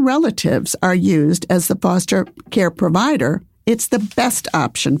 And when relatives are used as the foster care provider, it's the best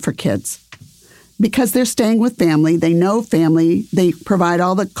option for kids because they're staying with family. They know family. They provide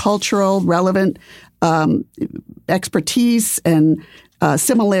all the cultural, relevant expertise and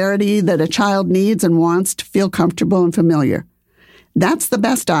similarity that a child needs and wants to feel comfortable and familiar. That's the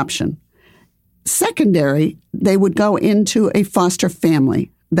best option. Secondary, they would go into a foster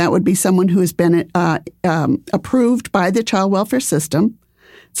family. That would be someone who has been approved by the child welfare system.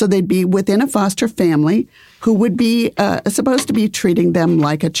 So they'd be within a foster family who would be supposed to be treating them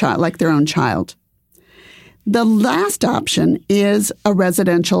like a child, like their own child. The last option is a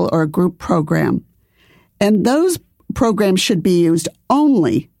residential or a group program. And those programs should be used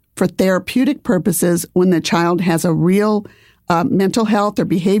only for therapeutic purposes when the child has a real mental health or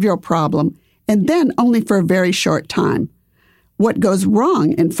behavioral problem, and then only for a very short time. What goes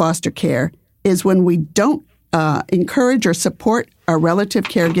wrong in foster care is when we don't encourage or support our relative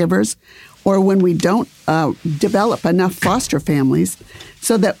caregivers, or when we don't develop enough foster families,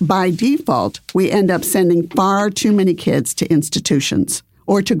 so that by default, we end up sending far too many kids to institutions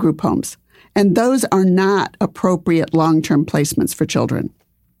or to group homes. And those are not appropriate long-term placements for children.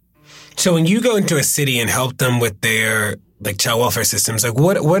 So when you go into a city and help them with their child welfare systems,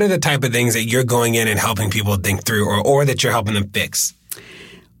 what are the type of things that you're going in and helping people think through or that you're helping them fix?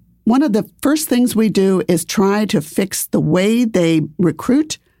 One of the first things we do is try to fix the way they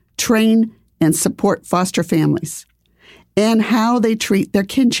recruit, train, and support foster families, and how they treat their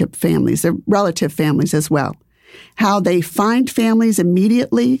kinship families, their relative families as well. How they find families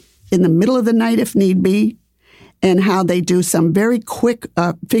immediately in the middle of the night if need be, and how they do some very quick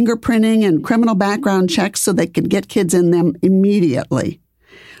fingerprinting and criminal background checks so they can get kids in them immediately.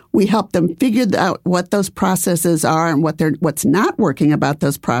 We help them figure out what those processes are and what's not working about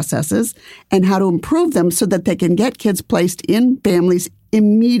those processes and how to improve them so that they can get kids placed in families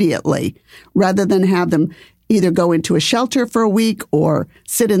immediately rather than have them either go into a shelter for a week or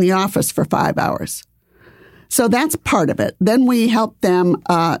sit in the office for 5 hours. So that's part of it. Then we help them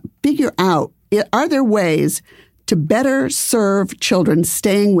figure out, are there ways to better serve children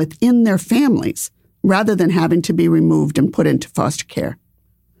staying within their families rather than having to be removed and put into foster care?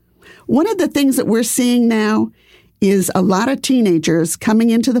 One of the things that we're seeing now is a lot of teenagers coming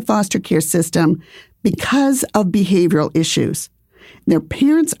into the foster care system because of behavioral issues. Their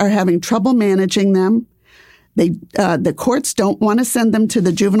parents are having trouble managing them. The courts don't want to send them to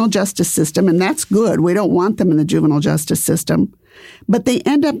the juvenile justice system, and that's good. We don't want them in the juvenile justice system. But they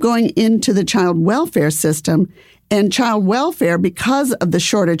end up going into the child welfare system, and child welfare, because of the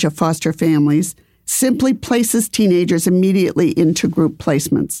shortage of foster families, simply places teenagers immediately into group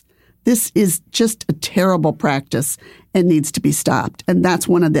placements. This is just a terrible practice and needs to be stopped. And that's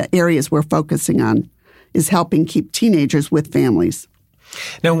one of the areas we're focusing on, is helping keep teenagers with families.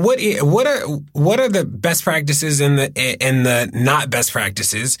 Now, what are the best practices and the not best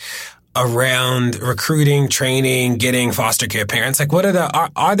practices around recruiting, training, getting foster care parents? Like, what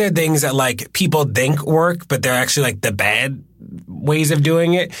are there things that like people think work, but they're actually like the bad ways of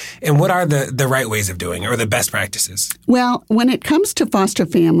doing it? And what are the right ways of doing it, or the best practices? Well, when it comes to foster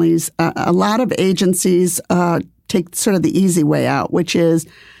families, a lot of agencies take sort of the easy way out, which is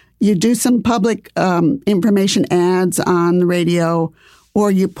you do some public information ads on the radio, or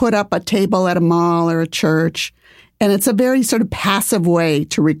you put up a table at a mall or a church. And it's a very sort of passive way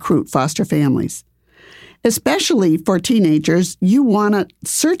to recruit foster families. Especially for teenagers, you want to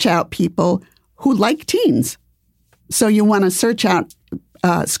search out people who like teens. So you want to search out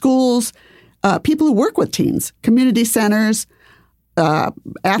schools, people who work with teens, community centers,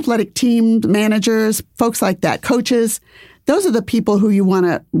 athletic team managers, folks like that, coaches. Those are the people who you want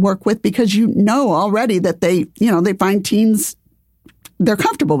to work with because you know already that they find teens, they're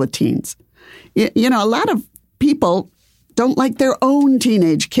comfortable with teens. A lot of people don't like their own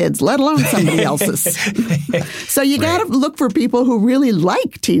teenage kids, let alone somebody else's. So you got to look for people who really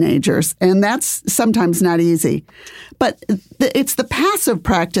like teenagers, and that's sometimes not easy. But it's the passive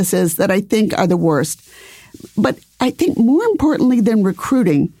practices that I think are the worst. But I think more importantly than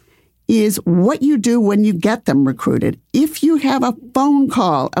recruiting is what you do when you get them recruited. If you have a phone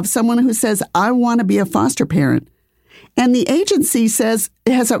call of someone who says, I want to be a foster parent, and the agency says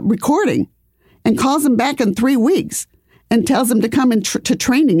it has a recording and calls them back in 3 weeks and tells them to come to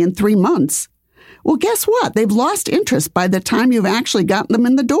training in 3 months. Well, guess what? They've lost interest by the time you've actually gotten them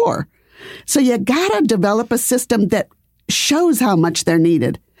in the door. So you got to develop a system that shows how much they're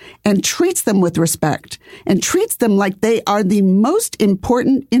needed and treats them with respect and treats them like they are the most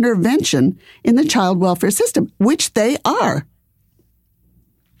important intervention in the child welfare system, which they are.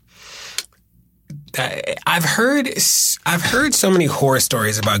 I've heard so many horror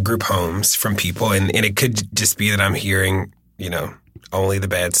stories about group homes from people, and it could just be that I'm hearing, only the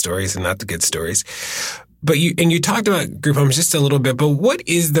bad stories and not the good stories. But you talked about group homes just a little bit, but what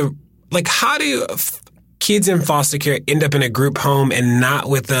is how do kids in foster care end up in a group home and not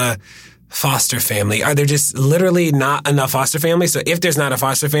with a foster family? Are there just literally not enough foster families? So if there's not a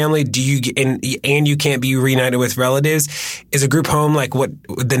foster family, and you can't be reunited with relatives, is a group home like what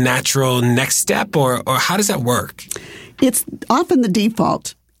the natural next step, or how does that work? It's often the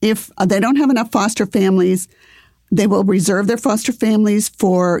default. If they don't have enough foster families, they will reserve their foster families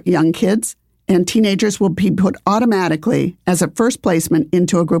for young kids, and teenagers will be put automatically as a first placement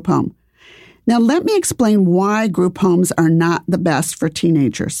into a group home. Now, let me explain why group homes are not the best for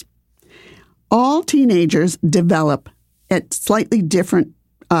teenagers. All teenagers develop at slightly different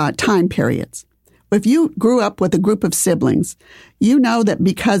time periods. If you grew up with a group of siblings, you know that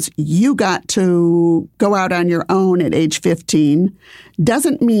because you got to go out on your own at age 15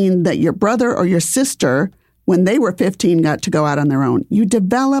 doesn't mean that your brother or your sister, when they were 15, got to go out on their own. You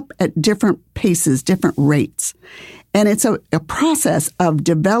develop at different paces, different rates. And it's a process of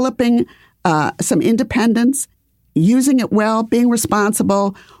developing some independence, using it well, being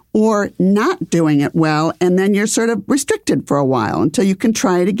responsible, or not doing it well, and then you're sort of restricted for a while until you can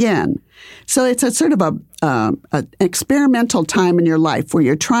try it again. So it's a sort of an experimental time in your life where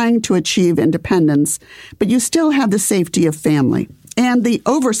you're trying to achieve independence, but you still have the safety of family and the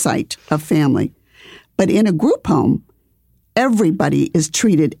oversight of family. But in a group home, everybody is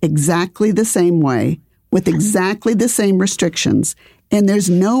treated exactly the same way with exactly the same restrictions, and there's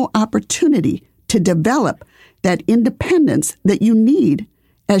no opportunity to develop that independence that you need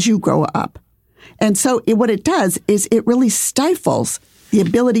as you grow up. And so what it does is it really stifles the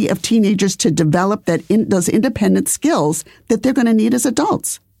ability of teenagers to develop those independent skills that they're going to need as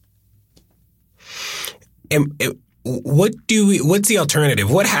adults. What's the alternative?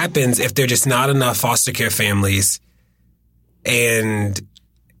 What happens if there are just not enough foster care families and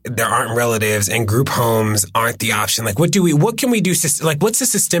there aren't relatives and group homes aren't the option? Like, what can we do? Like, what's the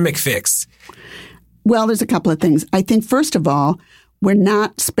systemic fix? Well, there's a couple of things. I think, first of all, we're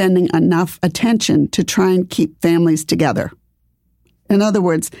not spending enough attention to try and keep families together. In other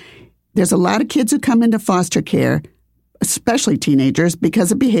words, there's a lot of kids who come into foster care, especially teenagers,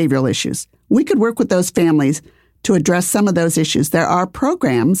 because of behavioral issues. We could work with those families to address some of those issues. There are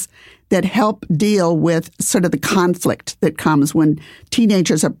programs that help deal with sort of the conflict that comes when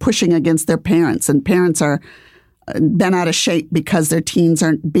teenagers are pushing against their parents and parents are bent out of shape because their teens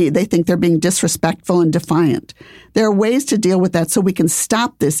they think they're being disrespectful and defiant. There are ways to deal with that so we can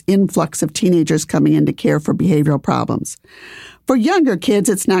stop this influx of teenagers coming into care for behavioral problems. For younger kids,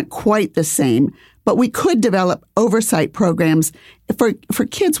 it's not quite the same, but we could develop oversight programs. For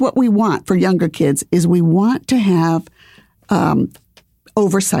kids, what we want for younger kids is we want to have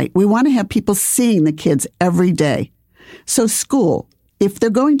oversight. We want to have people seeing the kids every day. So school, if they're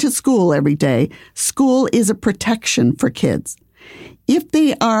going to school every day, school is a protection for kids. If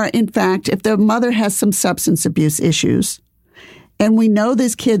they are, in fact, if their mother has some substance abuse issues, and we know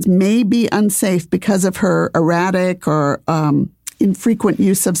these kids may be unsafe because of her erratic or infrequent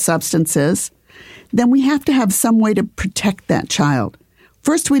use of substances, then we have to have some way to protect that child.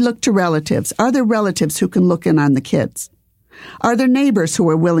 First, we look to relatives. Are there relatives who can look in on the kids? Are there neighbors who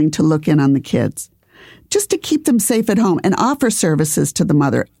are willing to look in on the kids? Just to keep them safe at home and offer services to the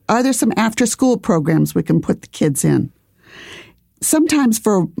mother. Are there some after-school programs we can put the kids in? Sometimes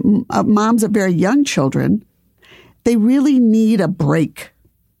for moms of very young children, they really need a break.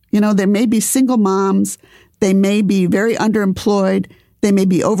 There may be single moms. They may be very underemployed. They may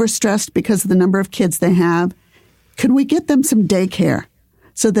be overstressed because of the number of kids they have. Can we get them some daycare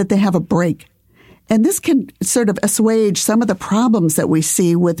so that they have a break? And this can sort of assuage some of the problems that we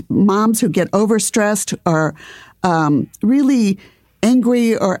see with moms who get overstressed or really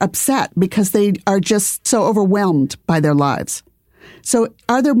angry or upset because they are just so overwhelmed by their lives. So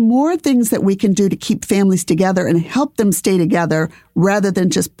are there more things that we can do to keep families together and help them stay together rather than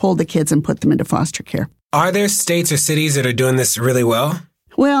just pull the kids and put them into foster care? Are there states or cities that are doing this really well?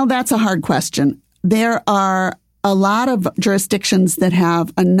 Well, that's a hard question. There are a lot of jurisdictions that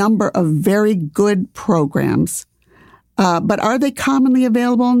have a number of very good programs, but are they commonly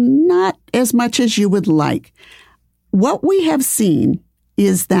available? Not as much as you would like. What we have seen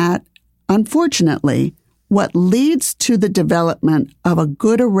is that, unfortunately, what leads to the development of a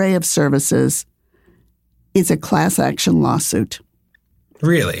good array of services is a class action lawsuit.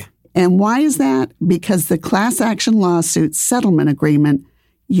 Really? And why is that? Because the class action lawsuit settlement agreement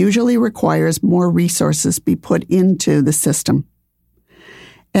usually requires more resources be put into the system.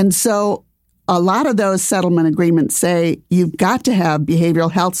 And so a lot of those settlement agreements say you've got to have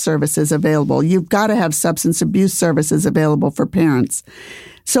behavioral health services available. You've got to have substance abuse services available for parents.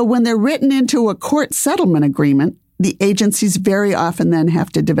 So when they're written into a court settlement agreement, the agencies very often then have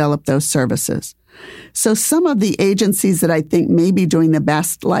to develop those services. So some of the agencies that I think may be doing the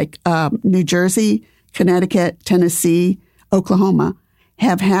best, like New Jersey, Connecticut, Tennessee, Oklahoma,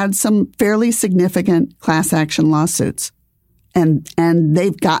 have had some fairly significant class action lawsuits. And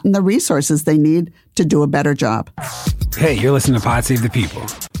they've gotten the resources they need to do a better job. Hey, you're listening to Pod Save the People.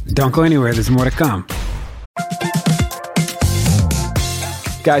 Don't go anywhere. There's more to come.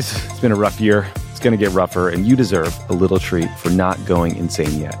 Guys, it's been a rough year. It's going to get rougher, and you deserve a little treat for not going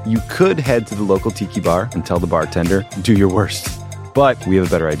insane yet. You could head to the local tiki bar and tell the bartender, do your worst. But we have a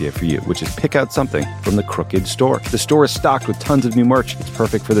better idea for you, which is pick out something from the Crooked store. The store is stocked with tons of new merch. It's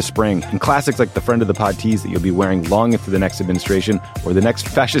perfect for the spring. And classics like the Friend of the Pod tees that you'll be wearing long into the next administration or the next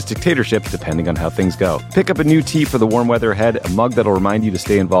fascist dictatorship, depending on how things go. Pick up a new tee for the warm weather ahead, a mug that'll remind you to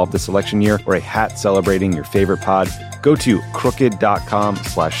stay involved this election year, or a hat celebrating your favorite pod. Go to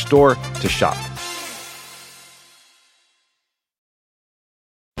crooked.com/store to shop.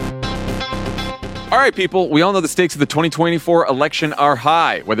 All right, people, we all know the stakes of the 2024 election are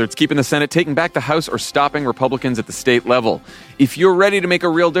high, whether it's keeping the Senate, taking back the House, or stopping Republicans at the state level. If you're ready to make a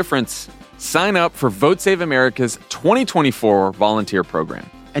real difference, sign up for Vote Save America's 2024 volunteer program.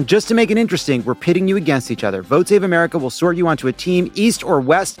 And just to make it interesting, we're pitting you against each other. Vote Save America will sort you onto a team, east or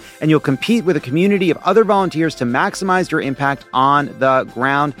west, and you'll compete with a community of other volunteers to maximize your impact on the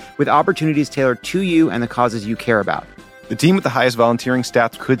ground with opportunities tailored to you and the causes you care about. The team with the highest volunteering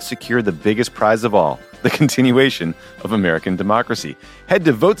stats could secure the biggest prize of all, the continuation of American democracy. Head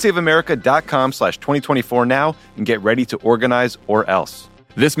to votesaveamerica.com/2024 now and get ready to organize or else.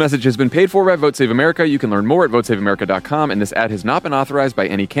 This message has been paid for by Vote Save America. You can learn more at votesaveamerica.com, and this ad has not been authorized by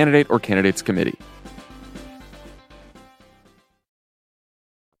any candidate or candidates committee.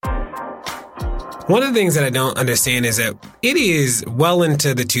 One of the things that I don't understand is that it is well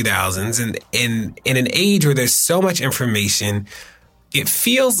into the 2000s, and in an age where there's so much information, it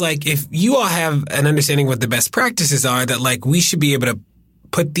feels like if you all have an understanding what the best practices are, that like we should be able to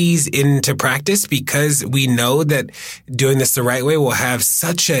put these into practice because we know that doing this the right way will have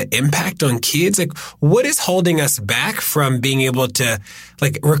such an impact on kids. Like, what is holding us back from being able to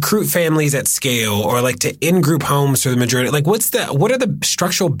like recruit families at scale or like to in-group homes for the majority? Like, what are the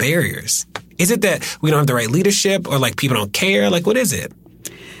structural barriers? Is it that we don't have the right leadership or like people don't care? Like, what is it?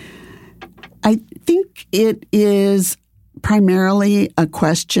 I think it is primarily a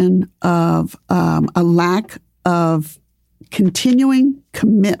question of a lack of continuing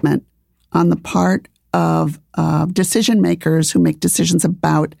commitment on the part of decision makers who make decisions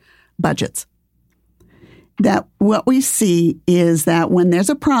about budgets. That what we see is that when there's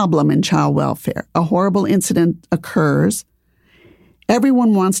a problem in child welfare, a horrible incident occurs,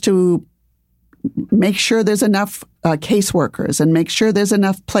 everyone wants to make sure there's enough caseworkers and make sure there's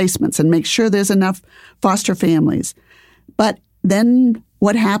enough placements and make sure there's enough foster families. But then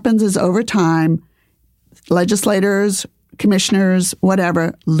what happens is over time, legislators, commissioners,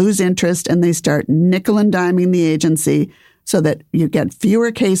 whatever, lose interest and they start nickel and diming the agency so that you get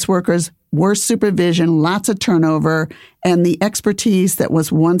fewer caseworkers, worse supervision, lots of turnover, and the expertise that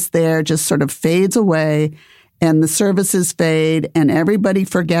was once there just sort of fades away and the services fade and everybody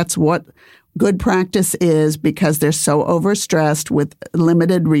forgets what good practice is because they're so overstressed with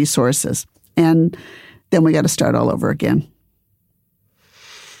limited resources. And then we got to start all over again.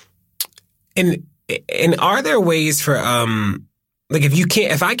 And are there ways for like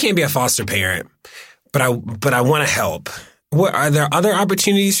if I can't be a foster parent, but I want to help, what are there other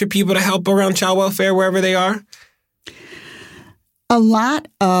opportunities for people to help around child welfare wherever they are? A lot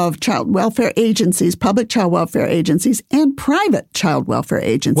of child welfare agencies, public child welfare agencies, and private child welfare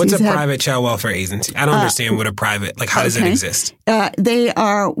agencies. What's a private child welfare agency? I don't understand what a private, like how does it exist? They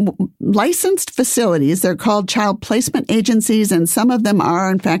are licensed facilities. They're called child placement agencies, and some of them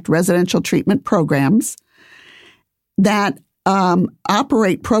are, in fact, residential treatment programs that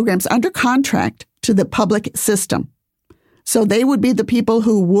operate programs under contract to the public system. So they would be the people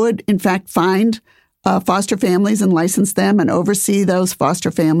who would, in fact, find foster families and license them and oversee those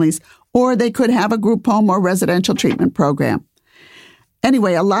foster families, or they could have a group home or residential treatment program.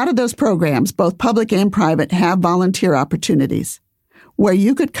 Anyway, a lot of those programs, both public and private, have volunteer opportunities where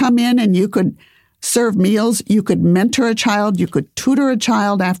you could come in and you could serve meals, you could mentor a child, you could tutor a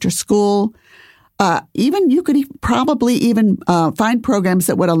child after school. You could probably even find programs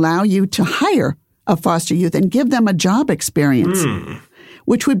that would allow you to hire a foster youth and give them a job experience.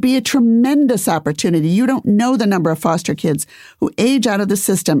 Which would be a tremendous opportunity. You don't know the number of foster kids who age out of the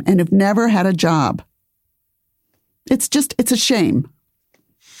system and have never had a job. It's a shame.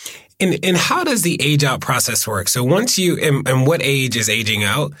 And how does the age out process work? So once and what age is aging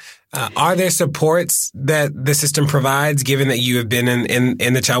out? Are there supports that the system provides, given that you have been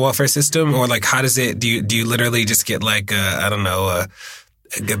in the child welfare system? Or like, how does it, do you literally just get like, a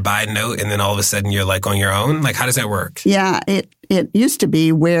goodbye note and then all of a sudden you're like on your own? Like, how does that work? Yeah, it used to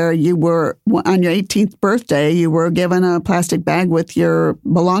be where you were, on your 18th birthday, you were given a plastic bag with your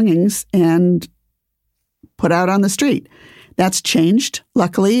belongings and put out on the street. That's changed,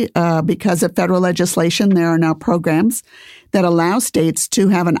 luckily, because of federal legislation. There are now programs that allow states to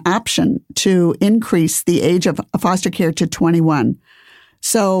have an option to increase the age of foster care to 21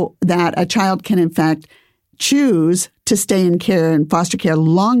 so that a child can, in fact, choose to stay in care and foster care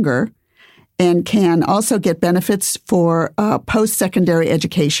longer and can also get benefits for post-secondary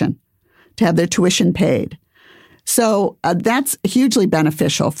education, to have their tuition paid. So that's hugely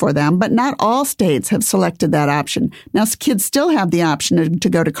beneficial for them, but not all states have selected that option. Now, kids still have the option to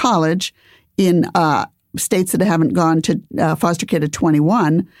go to college in states that haven't gone to foster care to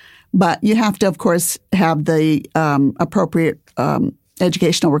 21, but you have to, of course, have the appropriate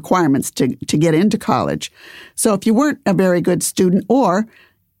educational requirements to get into college. So if you weren't a very good student, or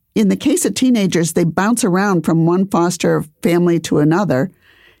in the case of teenagers, they bounce around from one foster family to another,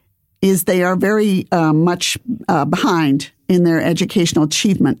 is they are very much behind in their educational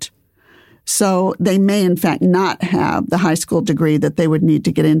achievement. So they may, in fact, not have the high school degree that they would need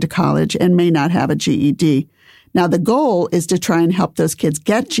to get into college and may not have a GED. Now, the goal is to try and help those kids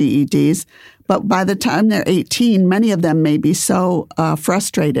get GEDs, But by the time they're 18, many of them may be so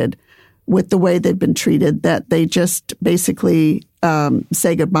frustrated with the way they've been treated that they just basically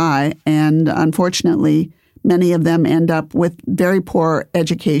say goodbye. And unfortunately, many of them end up with very poor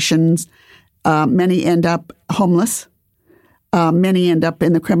educations. Many end up homeless. Many end up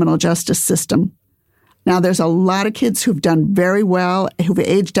in the criminal justice system. Now, there's a lot of kids who've done very well, who've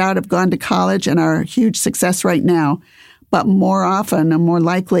aged out, have gone to college, and are a huge success right now. But more often and more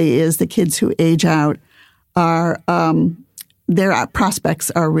likely is the kids who age out are their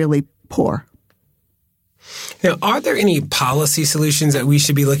prospects are really poor. Now, are there any policy solutions that we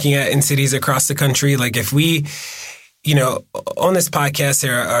should be looking at in cities across the country? Like if we, on this podcast,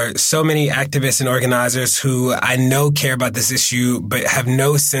 there are so many activists and organizers who I know care about this issue, but have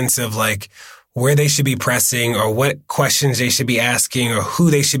no sense of like where they should be pressing or what questions they should be asking or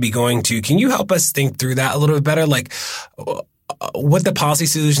who they should be going to. Can you help us think through that a little bit better? Like what the policy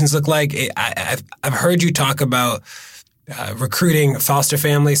solutions look like? I've heard you talk about recruiting foster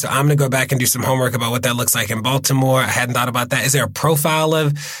families. So I'm going to go back and do some homework about what that looks like in Baltimore. I hadn't thought about that. Is there a profile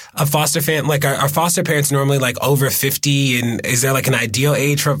of a foster family? Like are foster parents normally like over 50? And is there like an ideal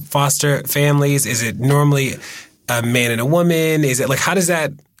age for foster families? Is it normally a man and a woman? Is it like, how does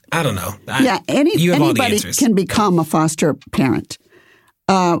that, I don't know. Anybody can become a foster parent.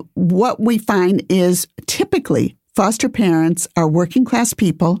 What we find is typically foster parents are working class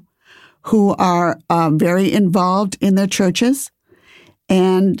people who are very involved in their churches,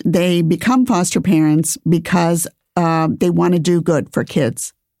 and they become foster parents because they want to do good for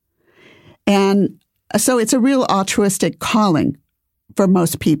kids. And so it's a real altruistic calling for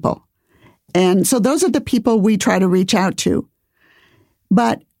most people. And so those are the people we try to reach out to.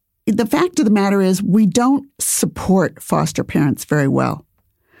 But the fact of the matter is we don't support foster parents very well.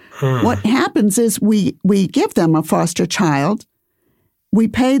 What happens is we give them a foster child. We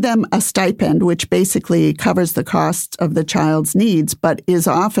pay them a stipend, which basically covers the cost of the child's needs, but is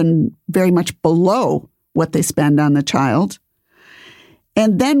often very much below what they spend on the child.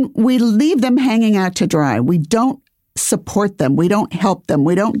 And then we leave them hanging out to dry. We don't support them. We don't help them.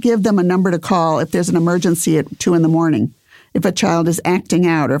 We don't give them a number to call if there's an emergency at 2 a.m, if a child is acting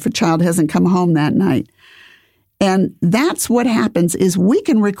out or if a child hasn't come home that night. And that's what happens is we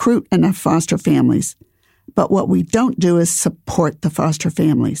can recruit enough foster families. But what we don't do is support the foster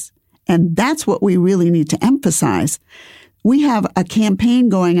families. And that's what we really need to emphasize. We have a campaign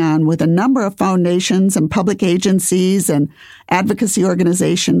going on with a number of foundations and public agencies and advocacy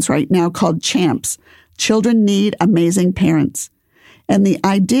organizations right now called CHAMPS, Children Need Amazing Parents. And the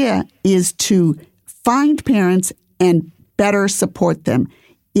idea is to find parents and better support them.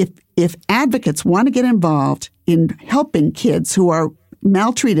 If advocates want to get involved in helping kids who are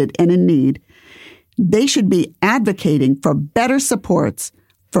maltreated and in need, they should be advocating for better supports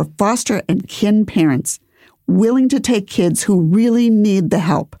for foster and kin parents willing to take kids who really need the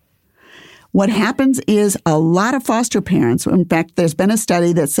help. What happens is a lot of foster parents, in fact, there's been a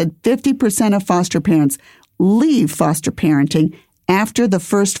study that said 50% of foster parents leave foster parenting after the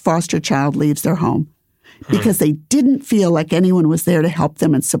first foster child leaves their home because they didn't feel like anyone was there to help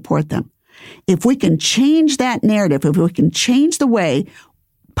them and support them. If we can change that narrative, if we can change the way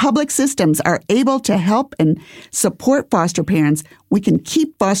public systems are able to help and support foster parents, we can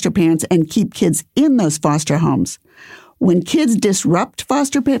keep foster parents and keep kids in those foster homes. When kids disrupt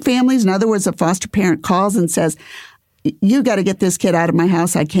foster families, in other words, a foster parent calls and says, "You got to get this kid out of my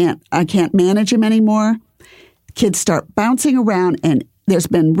house. I can't manage him anymore." Kids start bouncing around, and there's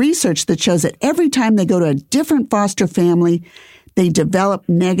been research that shows that every time they go to a different foster family, they develop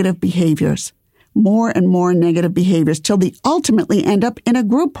negative behaviors. More and more negative behaviors till they ultimately end up in a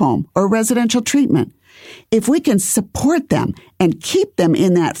group home or residential treatment. If we can support them and keep them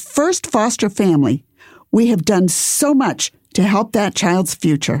in that first foster family, we have done so much to help that child's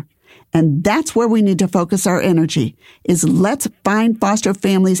future. And that's where we need to focus our energy, is let's find foster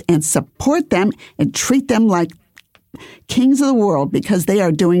families and support them and treat them like kings of the world because they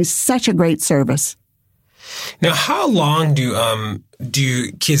are doing such a great service. Now, how long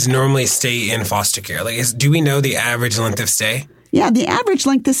do kids normally stay in foster care? Like, do we know the average length of stay? Yeah, the average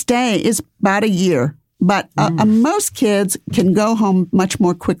length of stay is about a year, but most kids can go home much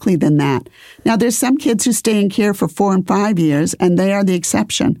more quickly than that. Now, there's some kids who stay in care for 4 and 5 years, and they are the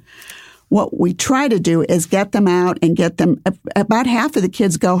exception. What we try to do is get them out and get them, about half of the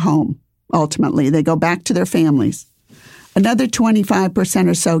kids go home, ultimately. They go back to their families. Another 25%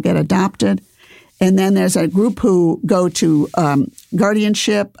 or so get adopted. And then there's a group who go to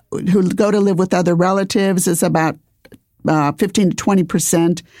guardianship, who go to live with other relatives, is about 15 to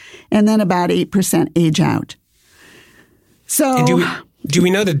 20%, and then about 8% age out. So, Do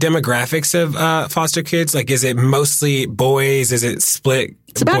we know the demographics of foster kids? Like, is it mostly boys? Is it split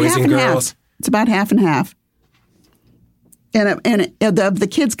It's about boys half and girls? Half. It's about half and half. And of the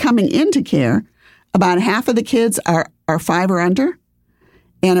kids coming into care, about half of the kids are 5 or under,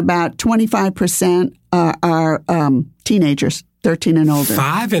 and about 25% are teenagers, 13 and older.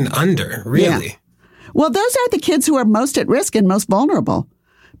 5 and under, really? Yeah. Well, those are the kids who are most at risk and most vulnerable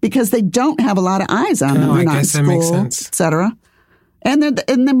because they don't have a lot of eyes on them. Oh, They're I not guess in that makes school, sense. et cetera. And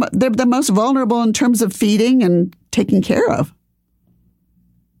they're the most vulnerable in terms of feeding and taking care of.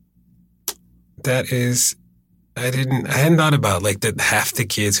 That is, I hadn't thought about like that half the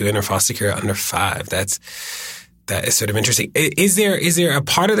kids who enter foster care are under 5. That is sort of interesting. Is there a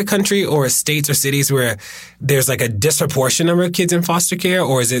part of the country or states or cities where there's like a disproportionate number of kids in foster care,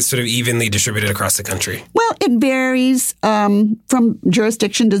 or is it sort of evenly distributed across the country? Well, it varies from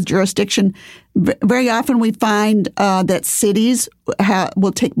jurisdiction to jurisdiction. Very often we find that cities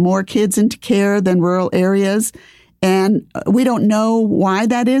will take more kids into care than rural areas. And we don't know why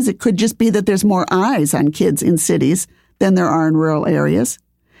that is. It could just be that there's more eyes on kids in cities than there are in rural areas.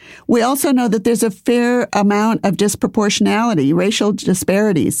 We also know that there's a fair amount of disproportionality, racial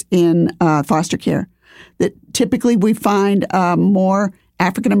disparities in foster care. That typically we find more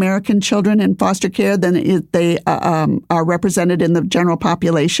African-American children in foster care than they are represented in the general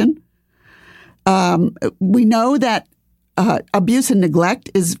population. We know that abuse and neglect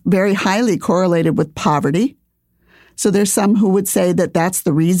is very highly correlated with poverty. So there's some who would say that that's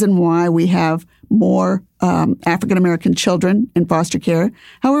the reason why we have more African-American children in foster care.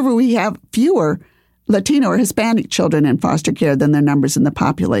 However, we have fewer Latino or Hispanic children in foster care than their numbers in the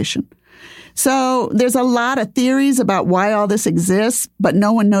population. So there's a lot of theories about why all this exists, but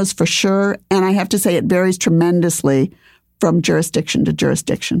no one knows for sure. And I have to say it varies tremendously from jurisdiction to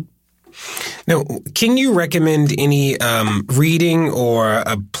jurisdiction. Now, can you recommend any reading or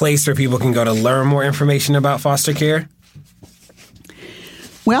a place where people can go to learn more information about foster care?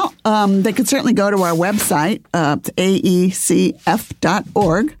 Well, they could certainly go to our website,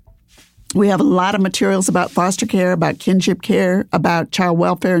 aecf.org. We have a lot of materials about foster care, about kinship care, about child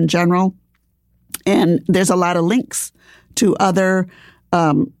welfare in general. And there's a lot of links to other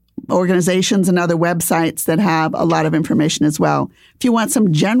organizations and other websites that have a lot of information as well. If you want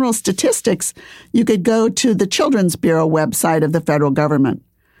some general statistics, you could go to the Children's Bureau website of the federal government.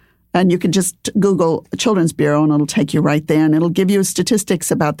 And you can just Google Children's Bureau and it'll take you right there. And it'll give you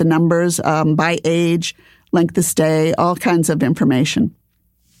statistics about the numbers by age, length of stay, all kinds of information.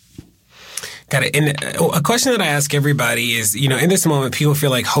 Got it. And a question that I ask everybody is, in this moment, people feel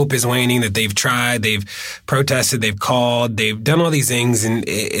like hope is waning, that they've tried, they've protested, they've called, they've done all these things, and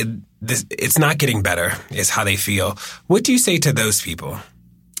it's not getting better, is how they feel. What do you say to those people?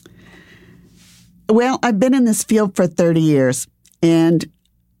 Well, I've been in this field for 30 years, and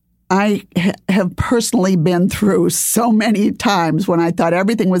I have personally been through so many times when I thought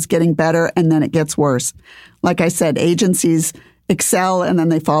everything was getting better, and then it gets worse. Like I said, agencies excel, and then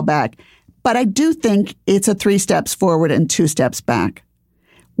they fall back. But I do think it's a 3 steps forward and 2 steps back.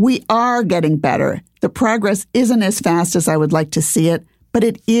 We are getting better. The progress isn't as fast as I would like to see it, but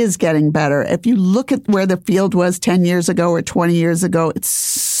it is getting better. If you look at where the field was 10 years ago or 20 years ago, it's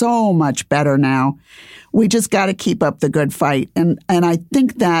so much better now. We just got to keep up the good fight. And I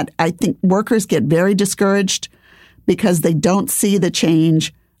think workers get very discouraged because they don't see the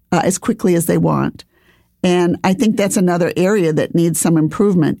change as quickly as they want. And I think that's another area that needs some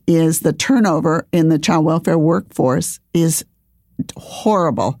improvement is the turnover in the child welfare workforce is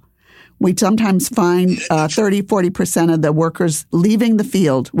horrible. We sometimes find 30, 40% of the workers leaving the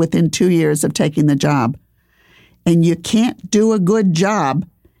field within 2 years of taking the job. And you can't do a good job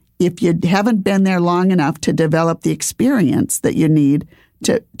if you haven't been there long enough to develop the experience that you need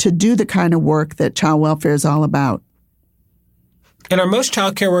to do the kind of work that child welfare is all about. And are most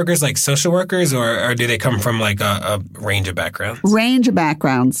child care workers like social workers, or do they come from like a range of backgrounds? Range of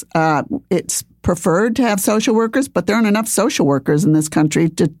backgrounds. It's preferred to have social workers, but there aren't enough social workers in this country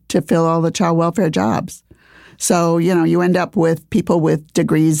to fill all the child welfare jobs. So, you end up with people with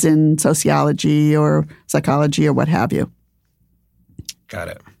degrees in sociology or psychology or what have you. Got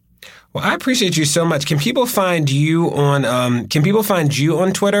it. Well, I appreciate you so much. Can people find you on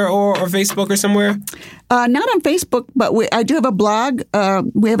Twitter or Facebook or somewhere? Not on Facebook, but I do have a blog.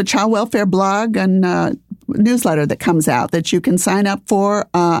 We have a child welfare blog and newsletter that comes out that you can sign up for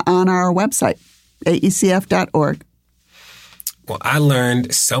on our website, aecf.org. Well, I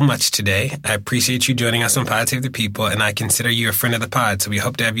learned so much today. I appreciate you joining us on Pod Save the People, and I consider you a friend of the pod, so we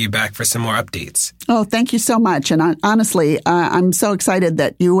hope to have you back for some more updates. Oh, thank you so much. And honestly, I'm so excited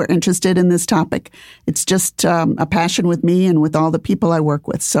that you were interested in this topic. It's just a passion with me and with all the people I work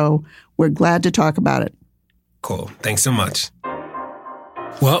with. So we're glad to talk about it. Cool. Thanks so much.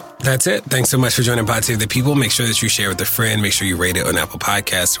 Well, that's it. Thanks so much for joining Pod Save the People. Make sure that you share with a friend. Make sure you rate it on Apple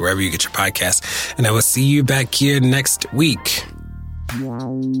Podcasts, wherever you get your podcasts. And I will see you back here next week.